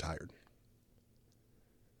fact that you're tired.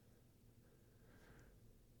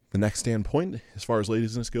 The next standpoint, as far as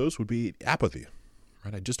laziness goes, would be apathy.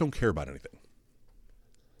 Right? I just don't care about anything.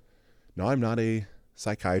 Now, I'm not a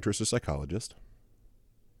psychiatrist or psychologist.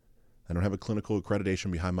 I don't have a clinical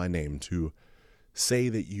accreditation behind my name to say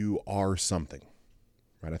that you are something.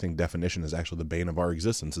 Right? I think definition is actually the bane of our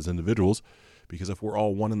existence as individuals, because if we're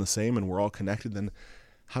all one and the same and we're all connected, then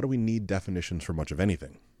how do we need definitions for much of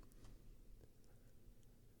anything?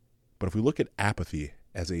 But if we look at apathy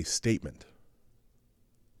as a statement,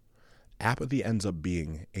 apathy ends up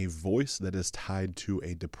being a voice that is tied to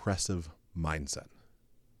a depressive mindset.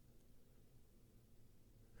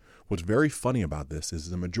 What's very funny about this is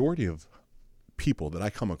the majority of people that I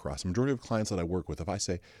come across, the majority of clients that I work with, if I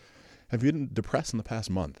say, have you been depressed in the past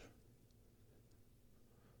month?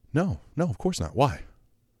 No, of course not. Why?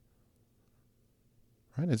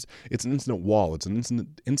 Right? It's an instant wall. It's an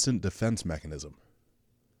instant defense mechanism.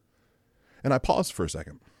 And I paused for a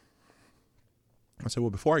second. I said, well,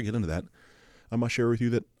 before I get into that, I must share with you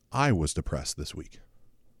that I was depressed this week.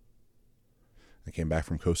 I came back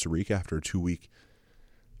from Costa Rica after a 2-week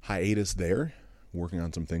hiatus there, working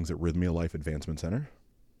on some things at Rhythmia Life Advancement Center.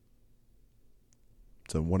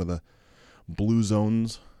 It's one of the blue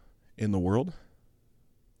zones in the world.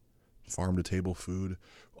 Farm-to-table food,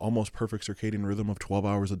 almost perfect circadian rhythm of 12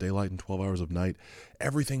 hours of daylight and 12 hours of night.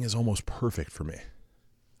 Everything is almost perfect for me.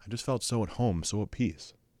 I just felt so at home, so at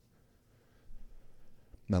peace.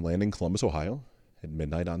 And I landed in Columbus, Ohio at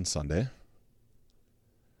midnight on Sunday.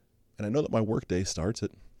 And I know that my workday starts at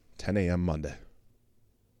 10 a.m. Monday.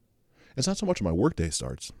 It's not so much my workday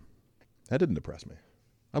starts. That didn't depress me.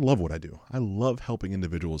 I love what I do. I love helping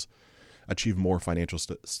individuals achieve more financial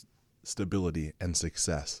stability and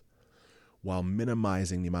success while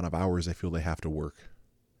minimizing the amount of hours they feel they have to work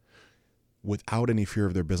without any fear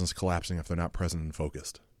of their business collapsing if they're not present and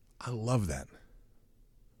focused. I love that.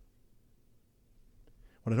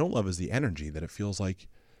 What I don't love is the energy that it feels like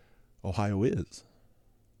Ohio is.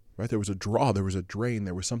 Right? There was a draw, there was a drain,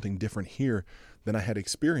 there was something different here than I had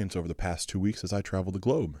experienced over the past 2 weeks as I traveled the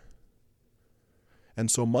globe.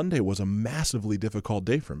 And so Monday was a massively difficult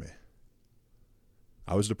day for me.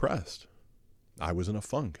 I was depressed. I was in a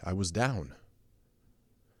funk. I was down.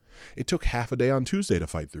 It took half a day on Tuesday to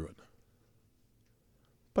fight through it.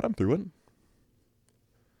 But I'm through it.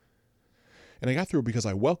 And I got through it because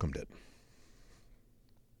I welcomed it.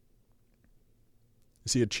 You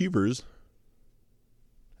see, achievers,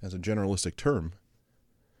 as a generalistic term,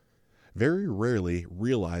 very rarely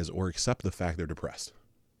realize or accept the fact they're depressed.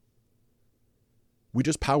 We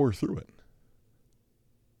just power through it.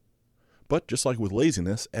 But just like with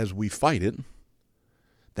laziness, as we fight it,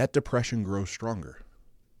 that depression grows stronger.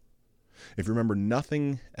 If you remember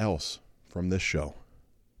nothing else from this show,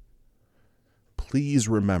 please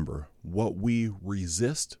remember what we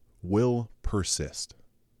resist will persist.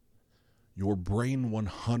 Your brain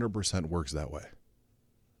 100% works that way.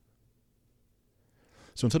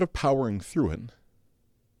 So instead of powering through it,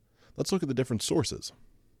 let's look at the different sources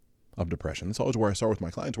of depression. That's always where I start with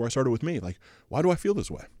my clients, where I started with me. Like, why do I feel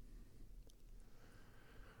this way?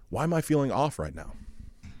 Why am I feeling off right now?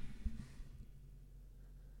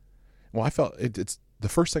 Well, I felt it's the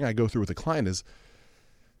first thing I go through with a client is,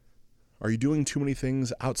 are you doing too many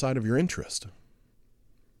things outside of your interest?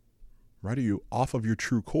 Right? Are you off of your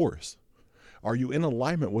true course? Are you in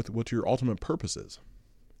alignment with what your ultimate purpose is?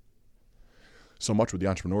 So much with the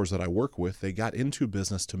entrepreneurs that I work with, they got into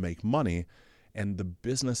business to make money, and the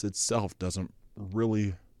business itself doesn't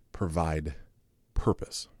really provide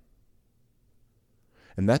purpose.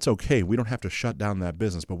 And that's okay. We don't have to shut down that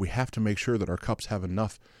business, but we have to make sure that our cups have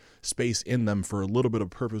enough space in them for a little bit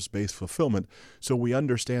of purpose-based fulfillment so we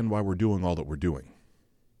understand why we're doing all that we're doing.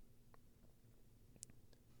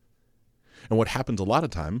 And what happens a lot of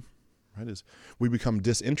time, right, is we become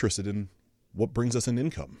disinterested in what brings us an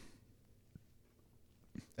income.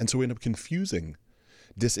 And so we end up confusing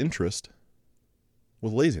disinterest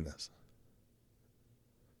with laziness.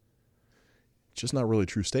 It's just not really a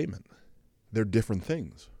true statement. They're different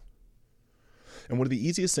things. And one of the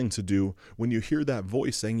easiest things to do when you hear that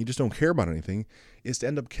voice saying you just don't care about anything is to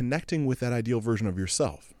end up connecting with that ideal version of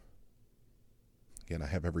yourself. Again, I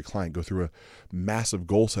have every client go through a massive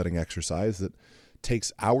goal setting exercise that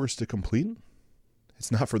takes hours to complete.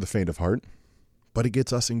 It's not for the faint of heart, but it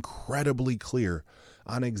gets us incredibly clear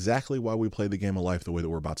on exactly why we play the game of life the way that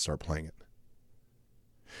we're about to start playing it.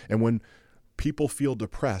 And when people feel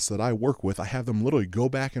depressed that I work with, I have them literally go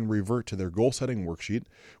back and revert to their goal setting worksheet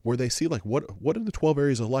where they see like, what are the 12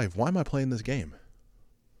 areas of life? Why am I playing this game?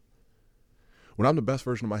 When I'm the best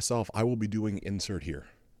version of myself, I will be doing insert here.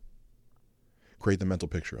 Create the mental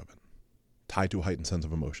picture of it. Tie to a heightened sense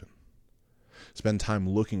of emotion. Spend time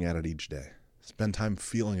looking at it each day. Spend time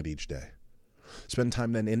feeling it each day. Spend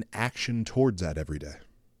time then in action towards that every day.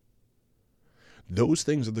 Those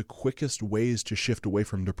things are the quickest ways to shift away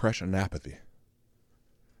from depression and apathy.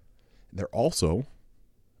 They're also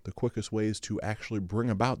the quickest ways to actually bring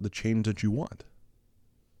about the change that you want.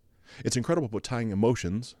 It's incredible what tying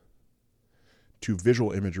emotions to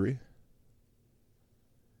visual imagery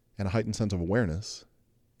and a heightened sense of awareness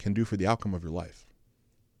can do for the outcome of your life.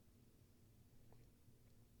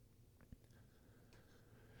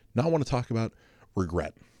 Now I want to talk about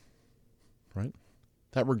regret, right?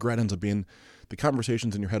 That regret ends up being the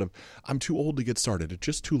conversations in your head of, I'm too old to get started. It's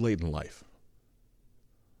just too late in life.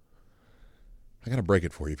 I got to break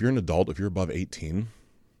it for you. If you're an adult, if you're above 18,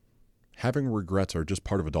 having regrets are just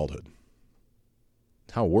part of adulthood.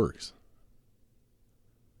 It's how it works.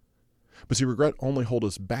 But see, regret only holds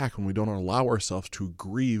us back when we don't allow ourselves to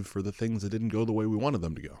grieve for the things that didn't go the way we wanted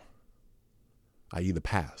them to go, i.e. the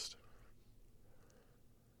past.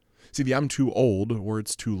 See, the I'm too old or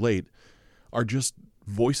it's too late are just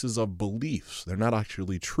voices of beliefs. They're not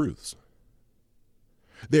actually truths.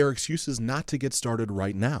 They are excuses not to get started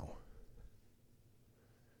right now.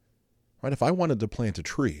 Right? If I wanted to plant a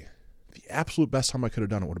tree, the absolute best time I could have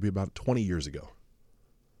done it would be about 20 years ago.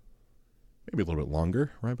 Maybe a little bit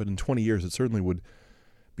longer, right? But in 20 years, it certainly would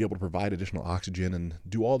be able to provide additional oxygen and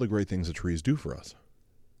do all the great things that trees do for us.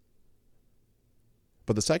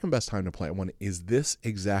 But the second best time to plant one is this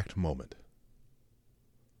exact moment.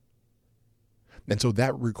 And so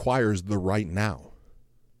that requires the right now.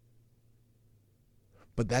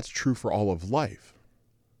 But that's true for all of life.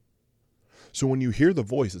 So when you hear the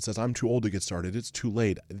voice that says, I'm too old to get started, it's too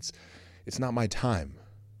late, it's not my time.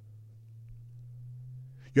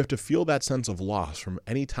 You have to feel that sense of loss from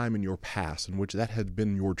any time in your past in which that had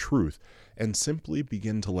been your truth and simply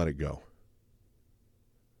begin to let it go.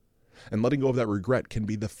 And letting go of that regret can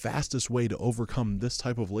be the fastest way to overcome this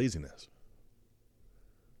type of laziness.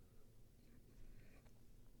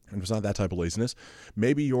 And if it's not that type of laziness,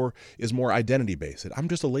 maybe yours is more identity-based. I'm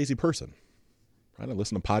just a lazy person. Right? I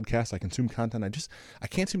listen to podcasts, I consume content, I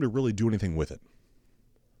can't seem to really do anything with it.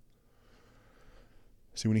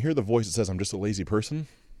 See, when you hear the voice that says, I'm just a lazy person,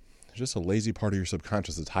 it's just a lazy part of your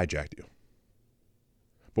subconscious that's hijacked you.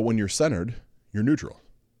 But when you're centered, you're neutral.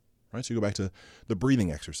 Right? So you go back to the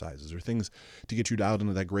breathing exercises or things to get you dialed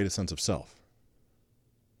into that greatest sense of self.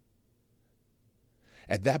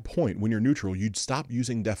 At that point, when you're neutral, you'd stop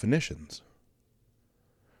using definitions.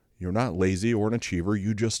 You're not lazy or an achiever.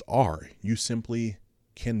 You just are. You simply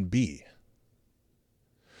can be.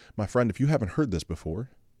 My friend, if you haven't heard this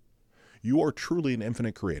before, you are truly an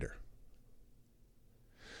infinite creator.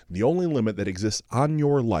 The only limit that exists on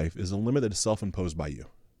your life is a limit that is self-imposed by you.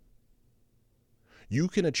 You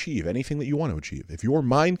can achieve anything that you want to achieve. If your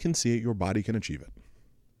mind can see it, your body can achieve it.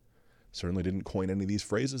 Certainly didn't coin any of these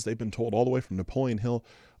phrases. They've been told all the way from Napoleon Hill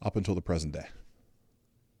up until the present day.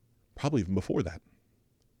 probably even before that.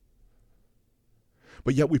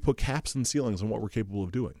 But yet we put caps and ceilings on what we're capable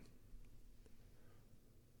of doing.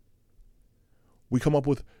 We come up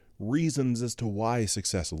with reasons as to why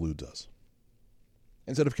success eludes us,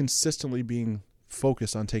 instead of consistently being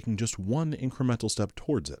focused on taking just one incremental step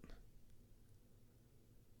towards it.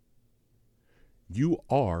 You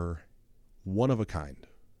are one of a kind.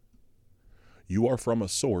 You are from a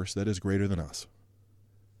source that is greater than us.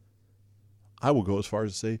 I will go as far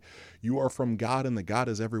as to say you are from God, and that God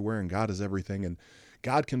is everywhere and God is everything, and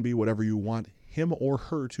God can be whatever you want him or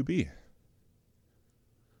her to be.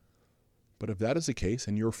 But if that is the case,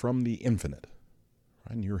 and you're from the infinite,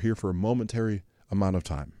 right, and you're here for a momentary amount of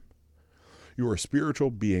time, you are a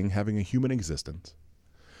spiritual being having a human existence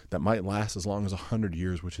that might last as long as 100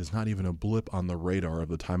 years, which is not even a blip on the radar of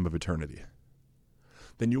the time of eternity.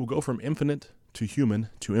 Then you will go from infinite to human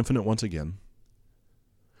to infinite once again.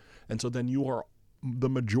 And so then you are the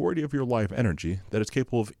majority of your life energy that is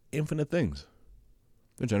capable of infinite things.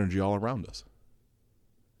 There's energy all around us.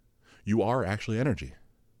 You are actually energy.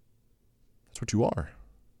 That's what you are.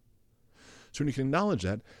 So when you can acknowledge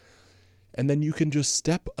that, and then you can just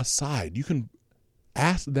step aside. You can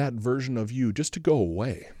ask that version of you just to go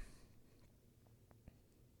away.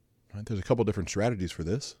 Right? There's a couple different strategies for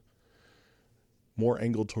this. More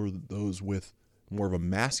angled toward those with more of a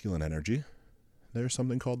masculine energy. There's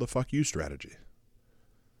something called the fuck you strategy.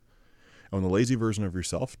 And the lazy version of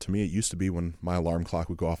yourself, to me it used to be when my alarm clock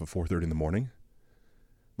would go off at 4:30 in the morning,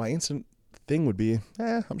 my instant thing would be,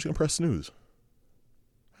 I'm just going to press snooze.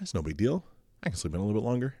 That's no big deal. I can sleep in a little bit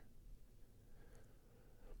longer.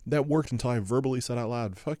 That worked until I verbally said out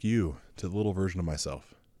loud, fuck you, to the little version of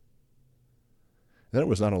myself. Then it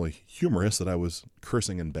was not only humorous that I was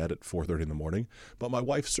cursing in bed at 4:30 in the morning, but my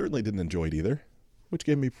wife certainly didn't enjoy it either, which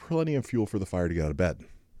gave me plenty of fuel for the fire to get out of bed.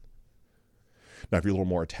 Now, if you're a little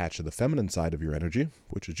more attached to the feminine side of your energy,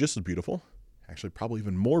 which is just as beautiful, actually probably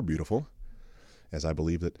even more beautiful, as I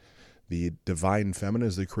believe that the divine feminine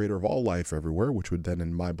is the creator of all life everywhere, which would then,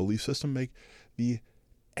 in my belief system, make the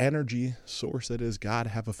energy source that is God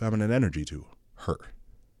have a feminine energy to her,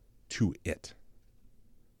 to it.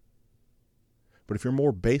 But if you're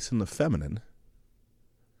more based in the feminine,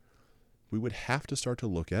 we would have to start to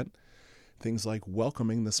look at things like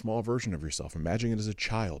welcoming the small version of yourself. Imagine it as a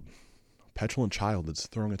child, a petulant child that's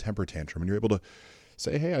throwing a temper tantrum, and you're able to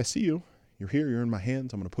say, hey, I see you. You're here. You're in my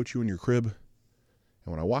hands. I'm going to put you in your crib.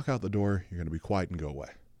 And when I walk out the door, you're going to be quiet and go away.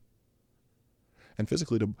 And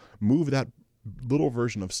physically to move that little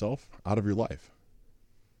version of self out of your life.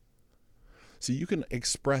 See, you can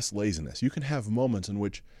express laziness. You can have moments in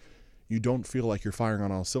which you don't feel like you're firing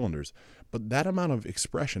on all cylinders. But that amount of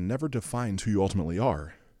expression never defines who you ultimately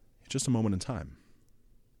are. It's just a moment in time.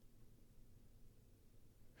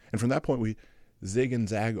 And from that point, we zig and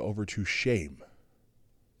zag over to shame,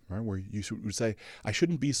 right? Where you would say, I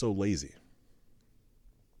shouldn't be so lazy.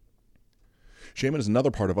 Shame is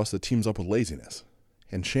another part of us that teams up with laziness.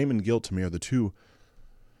 And shame and guilt to me are the two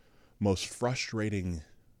most frustrating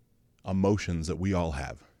emotions that we all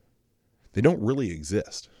have. They don't really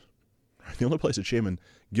exist. The only place that shame and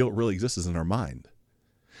guilt really exist is in our mind.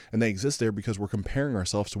 And they exist there because we're comparing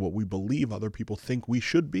ourselves to what we believe other people think we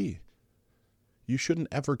should be. You shouldn't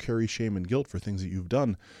ever carry shame and guilt for things that you've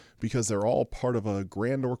done because they're all part of a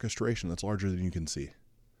grand orchestration that's larger than you can see.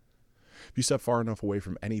 If you step far enough away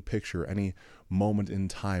from any picture, any moment in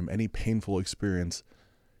time, any painful experience,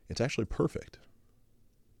 it's actually perfect.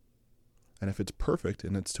 And if it's perfect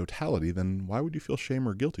in its totality, then why would you feel shame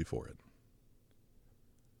or guilty for it?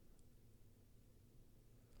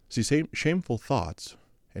 See, shameful thoughts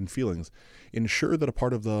and feelings ensure that a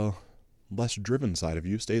part of the less driven side of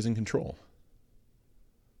you stays in control.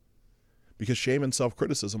 Because shame and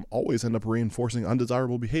self-criticism always end up reinforcing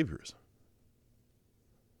undesirable behaviors.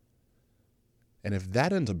 And if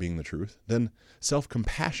that ends up being the truth, then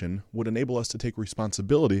self-compassion would enable us to take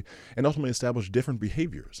responsibility and ultimately establish different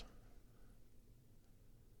behaviors.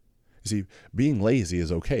 You see, being lazy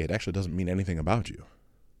is okay. It actually doesn't mean anything about you.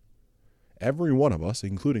 Every one of us,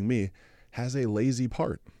 including me, has a lazy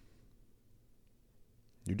part.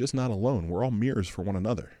 You're just not alone. We're all mirrors for one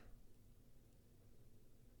another.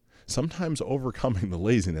 Sometimes overcoming the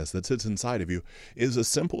laziness that sits inside of you is as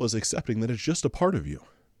simple as accepting that it's just a part of you.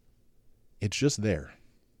 It's just there.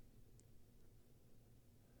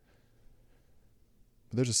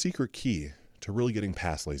 But there's a secret key to really getting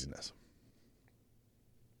past laziness.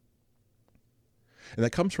 And that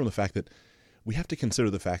comes from the fact that we have to consider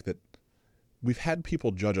the fact that we've had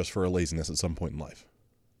people judge us for our laziness at some point in life.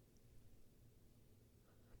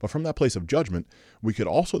 But from that place of judgment, we could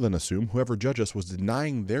also then assume whoever judged us was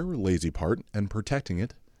denying their lazy part and protecting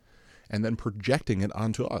it and then projecting it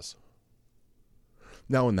onto us.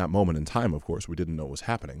 Now, in that moment in time, of course, we didn't know what was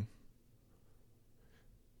happening.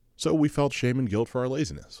 So we felt shame and guilt for our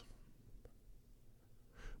laziness.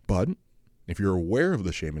 But if you're aware of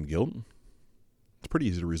the shame and guilt, it's pretty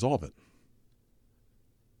easy to resolve it.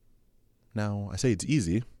 Now, I say it's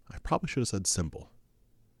easy. I probably should have said simple.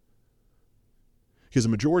 Because the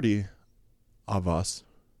majority of us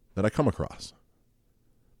that I come across,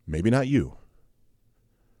 maybe not you,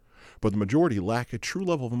 but the majority lack a true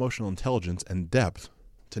level of emotional intelligence and depth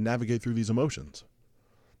to navigate through these emotions.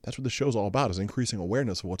 That's what the show's all about, is increasing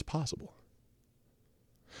awareness of what's possible.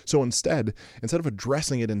 So instead of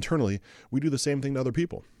addressing it internally, we do the same thing to other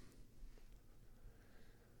people.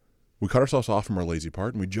 We cut ourselves off from our lazy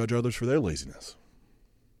part and we judge others for their laziness.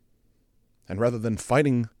 And rather than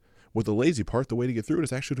fighting with the lazy part, the way to get through it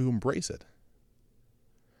is actually to embrace it.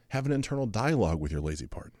 Have an internal dialogue with your lazy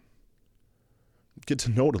part. Get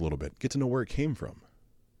to know it a little bit. Get to know where it came from.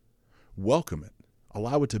 Welcome it.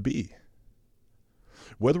 Allow it to be.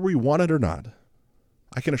 Whether we want it or not,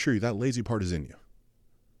 I can assure you that lazy part is in you.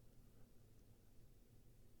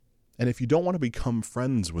 And if you don't want to become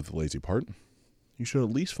friends with the lazy part, you should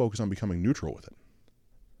at least focus on becoming neutral with it.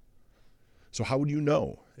 So how would you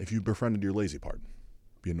know if you befriended your lazy part?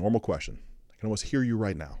 Be a normal question. I can almost hear you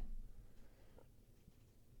right now.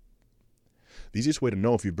 The easiest way to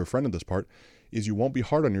know if you've befriended this part is you won't be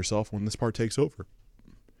hard on yourself when this part takes over.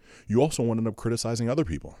 You also won't end up criticizing other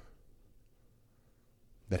people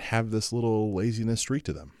that have this little laziness streak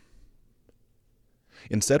to them.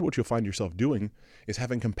 Instead, what you'll find yourself doing is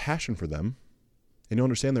having compassion for them, and you'll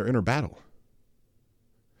understand their inner battle.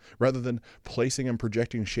 Rather than placing and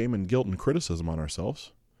projecting shame and guilt and criticism on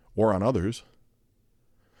ourselves or on others,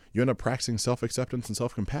 you end up practicing self-acceptance and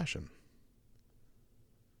self-compassion.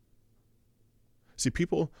 See,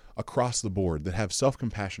 people across the board that have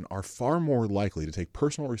self-compassion are far more likely to take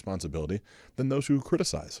personal responsibility than those who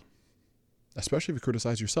criticize, especially if you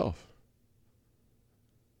criticize yourself.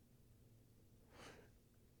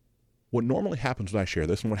 What normally happens when I share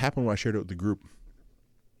this, and what happened when I shared it with the group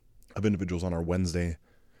of individuals on our Wednesday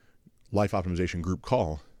life optimization group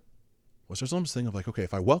call, was there's almost thing of like, okay,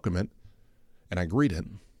 if I welcome it and I greet it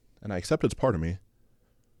and I accept it's part of me,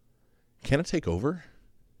 can it take over?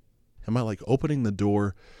 Am I like opening the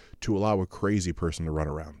door to allow a crazy person to run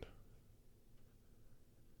around?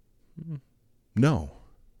 No,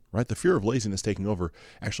 right? The fear of laziness taking over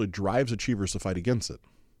actually drives achievers to fight against it.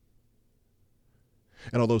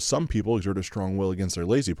 And although some people exert a strong will against their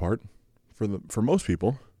lazy part, for most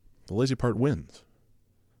people, the lazy part wins.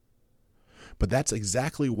 But that's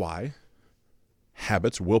exactly why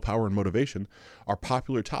habits, willpower, and motivation are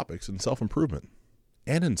popular topics in self-improvement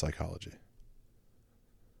and in psychology.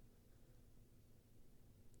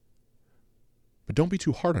 But don't be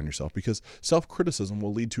too hard on yourself, because self-criticism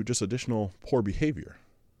will lead to just additional poor behavior.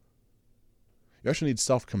 You actually need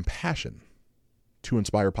self-compassion to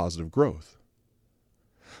inspire positive growth.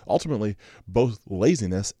 Ultimately, both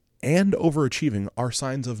laziness and overachieving are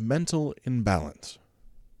signs of mental imbalance.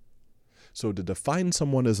 So to define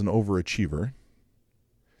someone as an overachiever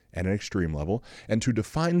at an extreme level, and to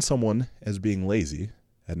define someone as being lazy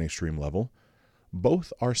at an extreme level,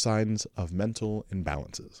 both are signs of mental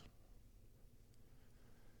imbalances.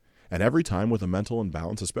 And every time with a mental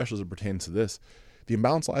imbalance, especially as it pertains to this, the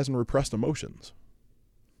imbalance lies in repressed emotions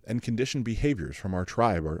and conditioned behaviors from our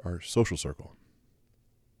tribe, our social circle.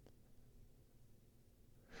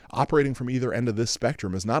 Operating from either end of this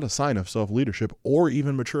spectrum is not a sign of self-leadership or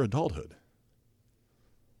even mature adulthood.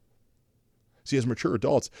 See, as mature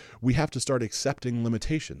adults, we have to start accepting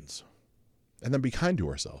limitations and then be kind to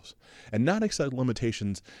ourselves, and not accept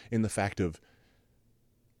limitations in the fact of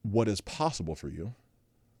what is possible for you,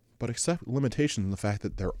 but accept limitations in the fact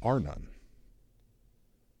that there are none.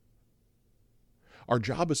 Our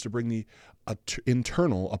job is to bring the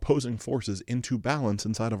internal opposing forces into balance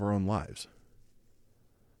inside of our own lives.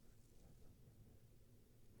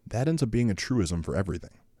 That ends up being a truism for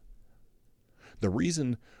everything. The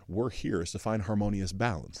reason we're here is to find harmonious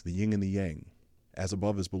balance, the yin and the yang, as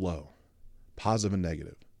above as below, positive and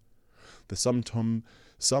negative, the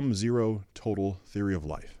sum zero total theory of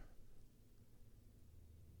life.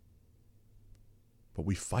 But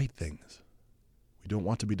we fight things. We don't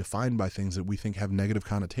want to be defined by things that we think have negative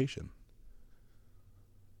connotation.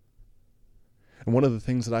 And one of the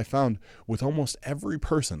things that I found with almost every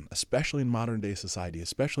person, especially in modern day society,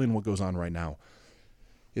 especially in what goes on right now,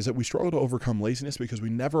 is that we struggle to overcome laziness because we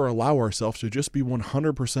never allow ourselves to just be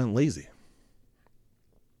 100% lazy.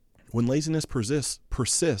 When laziness persists,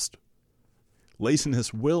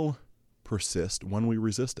 laziness will persist when we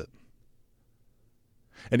resist it.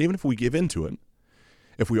 And even if we give into it,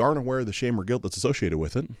 if we aren't aware of the shame or guilt that's associated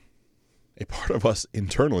with it, a part of us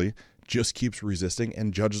internally just keeps resisting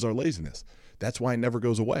and judges our laziness. That's why it never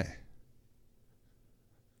goes away.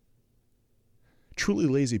 Truly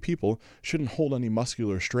lazy people shouldn't hold any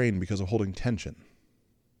muscular strain because of holding tension.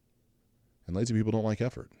 And lazy people don't like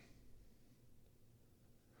effort.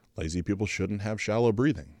 Lazy people shouldn't have shallow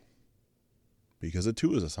breathing because it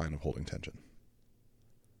too is a sign of holding tension.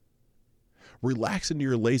 Relax into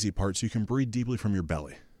your lazy part so you can breathe deeply from your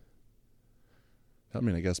belly. I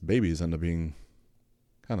mean, I guess babies end up being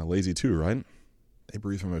kind of lazy too, right? They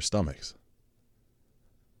breathe from their stomachs.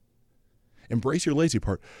 Embrace your lazy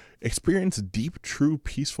part. Experience deep, true,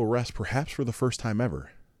 peaceful rest, perhaps for the first time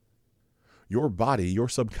ever. Your body, your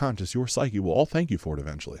subconscious, your psyche will all thank you for it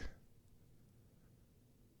eventually.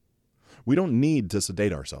 We don't need to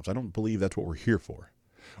sedate ourselves. I don't believe that's what we're here for.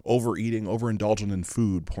 Overeating, overindulging in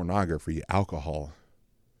food, pornography, alcohol,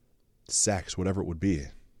 sex, whatever it would be,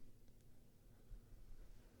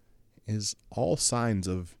 is all signs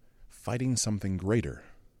of fighting something greater.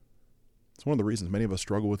 It's one of the reasons many of us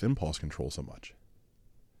struggle with impulse control so much.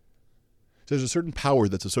 So there's a certain power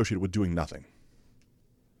that's associated with doing nothing.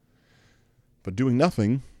 But doing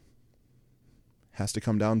nothing has to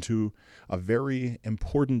come down to a very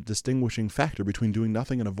important distinguishing factor between doing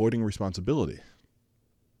nothing and avoiding responsibility.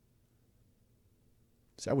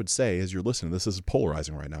 So I would say, as you're listening, this is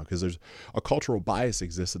polarizing right now because there's a cultural bias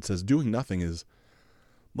exists that says doing nothing is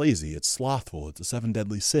lazy, it's slothful, it's a 7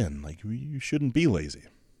 deadly sin. Like, you shouldn't be lazy.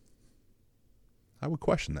 I would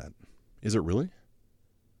question that. Is it really?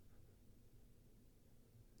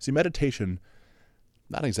 See, meditation,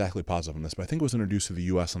 not exactly positive on this, but I think it was introduced to the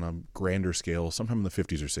U.S. on a grander scale sometime in the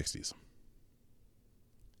 50s or 60s.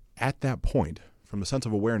 At that point, from the sense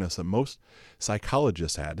of awareness that most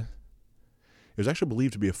psychologists had, it was actually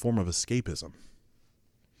believed to be a form of escapism.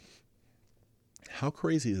 How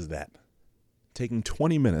crazy is that? Taking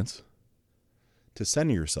 20 minutes to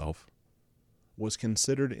center yourself was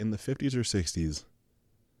considered in the 50s or 60s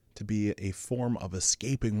to be a form of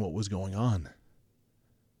escaping what was going on.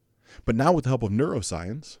 But now with the help of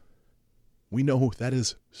neuroscience, we know that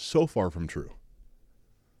is so far from true.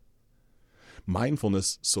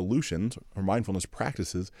 Mindfulness solutions or mindfulness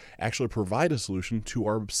practices actually provide a solution to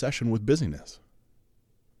our obsession with busyness.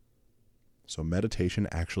 So meditation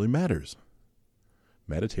actually matters.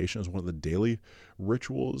 Meditation is one of the daily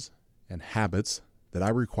rituals and habits that I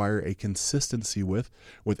require a consistency with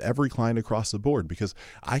every client across the board, because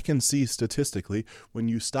I can see statistically when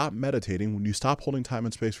you stop meditating, when you stop holding time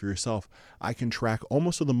and space for yourself, I can track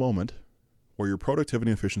almost to the moment where your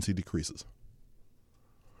productivity and efficiency decreases.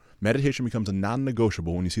 Meditation becomes a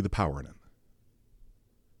non-negotiable when you see the power in it.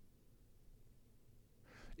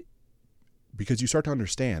 Because you start to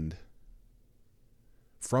understand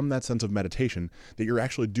from that sense of meditation that you're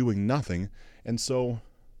actually doing nothing, and so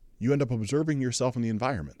you end up observing yourself in the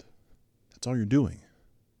environment. That's all you're doing.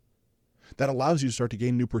 That allows you to start to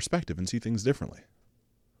gain new perspective and see things differently.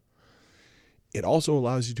 It also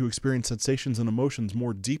allows you to experience sensations and emotions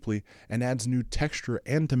more deeply and adds new texture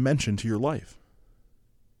and dimension to your life.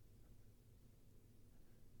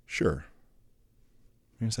 Sure.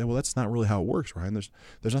 You're going to say, well, that's not really how it works, Ryan.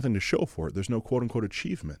 There's nothing to show for it. There's no quote-unquote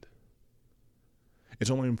achievement.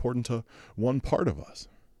 It's only important to one part of us,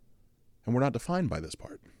 and we're not defined by this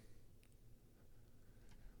part.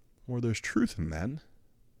 Where there's truth in that,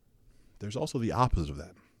 there's also the opposite of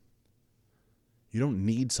that. You don't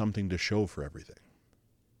need something to show for everything.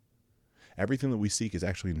 Everything that we seek is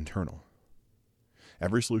actually internal.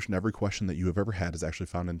 Every solution, every question that you have ever had is actually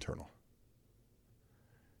found internal.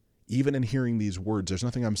 Even in hearing these words, there's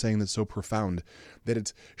nothing I'm saying that's so profound that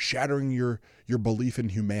it's shattering your belief in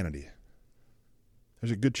humanity.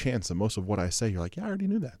 There's a good chance that most of what I say, you're like, yeah, I already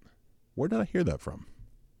knew that. Where did I hear that from?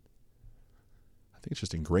 I think it's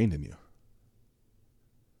just ingrained in you.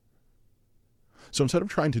 So instead of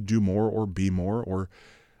trying to do more or be more or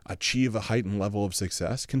achieve a heightened level of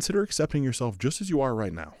success, consider accepting yourself just as you are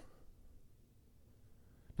right now.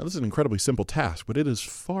 Now, this is an incredibly simple task, but it is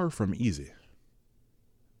far from easy.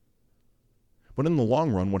 But in the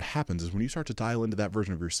long run, what happens is when you start to dial into that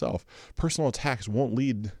version of yourself, personal attacks won't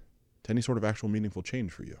lead to any sort of actual meaningful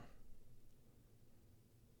change for you.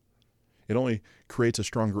 It only creates a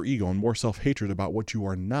stronger ego and more self-hatred about what you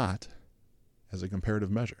are not as a comparative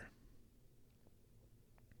measure.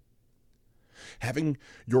 Having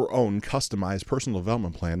your own customized personal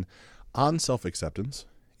development plan on self-acceptance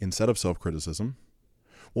instead of self-criticism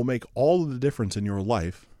will make all of the difference in your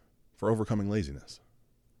life for overcoming laziness.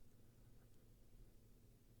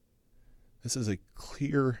 This is a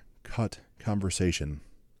clear-cut conversation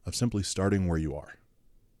of simply starting where you are.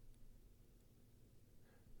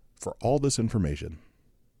 for all this information,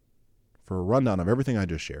 for a rundown of everything I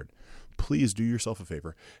just shared, please do yourself a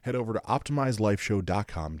favor. Head over to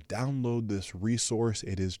optimizedlifeshow.com. Download this resource.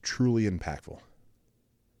 It is truly impactful.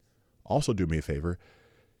 Also do me a favor.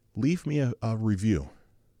 Leave me a review.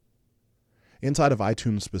 Inside of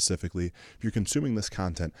iTunes specifically, if you're consuming this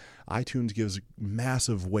content, iTunes gives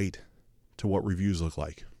massive weight to what reviews look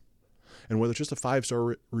like. And whether it's just a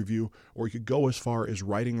 5-star review, or you could go as far as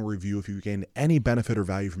writing a review, if you gain any benefit or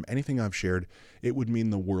value from anything I've shared, it would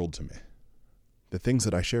mean the world to me. The things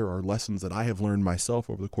that I share are lessons that I have learned myself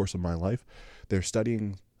over the course of my life. There's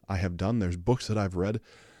studying I have done. There's books that I've read.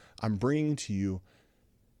 I'm bringing to you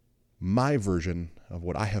my version of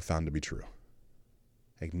what I have found to be true.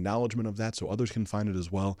 Acknowledgement of that so others can find it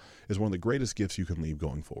as well is one of the greatest gifts you can leave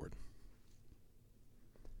going forward.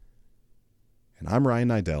 And I'm Ryan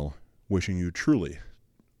Niddel, wishing you truly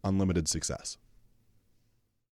unlimited success.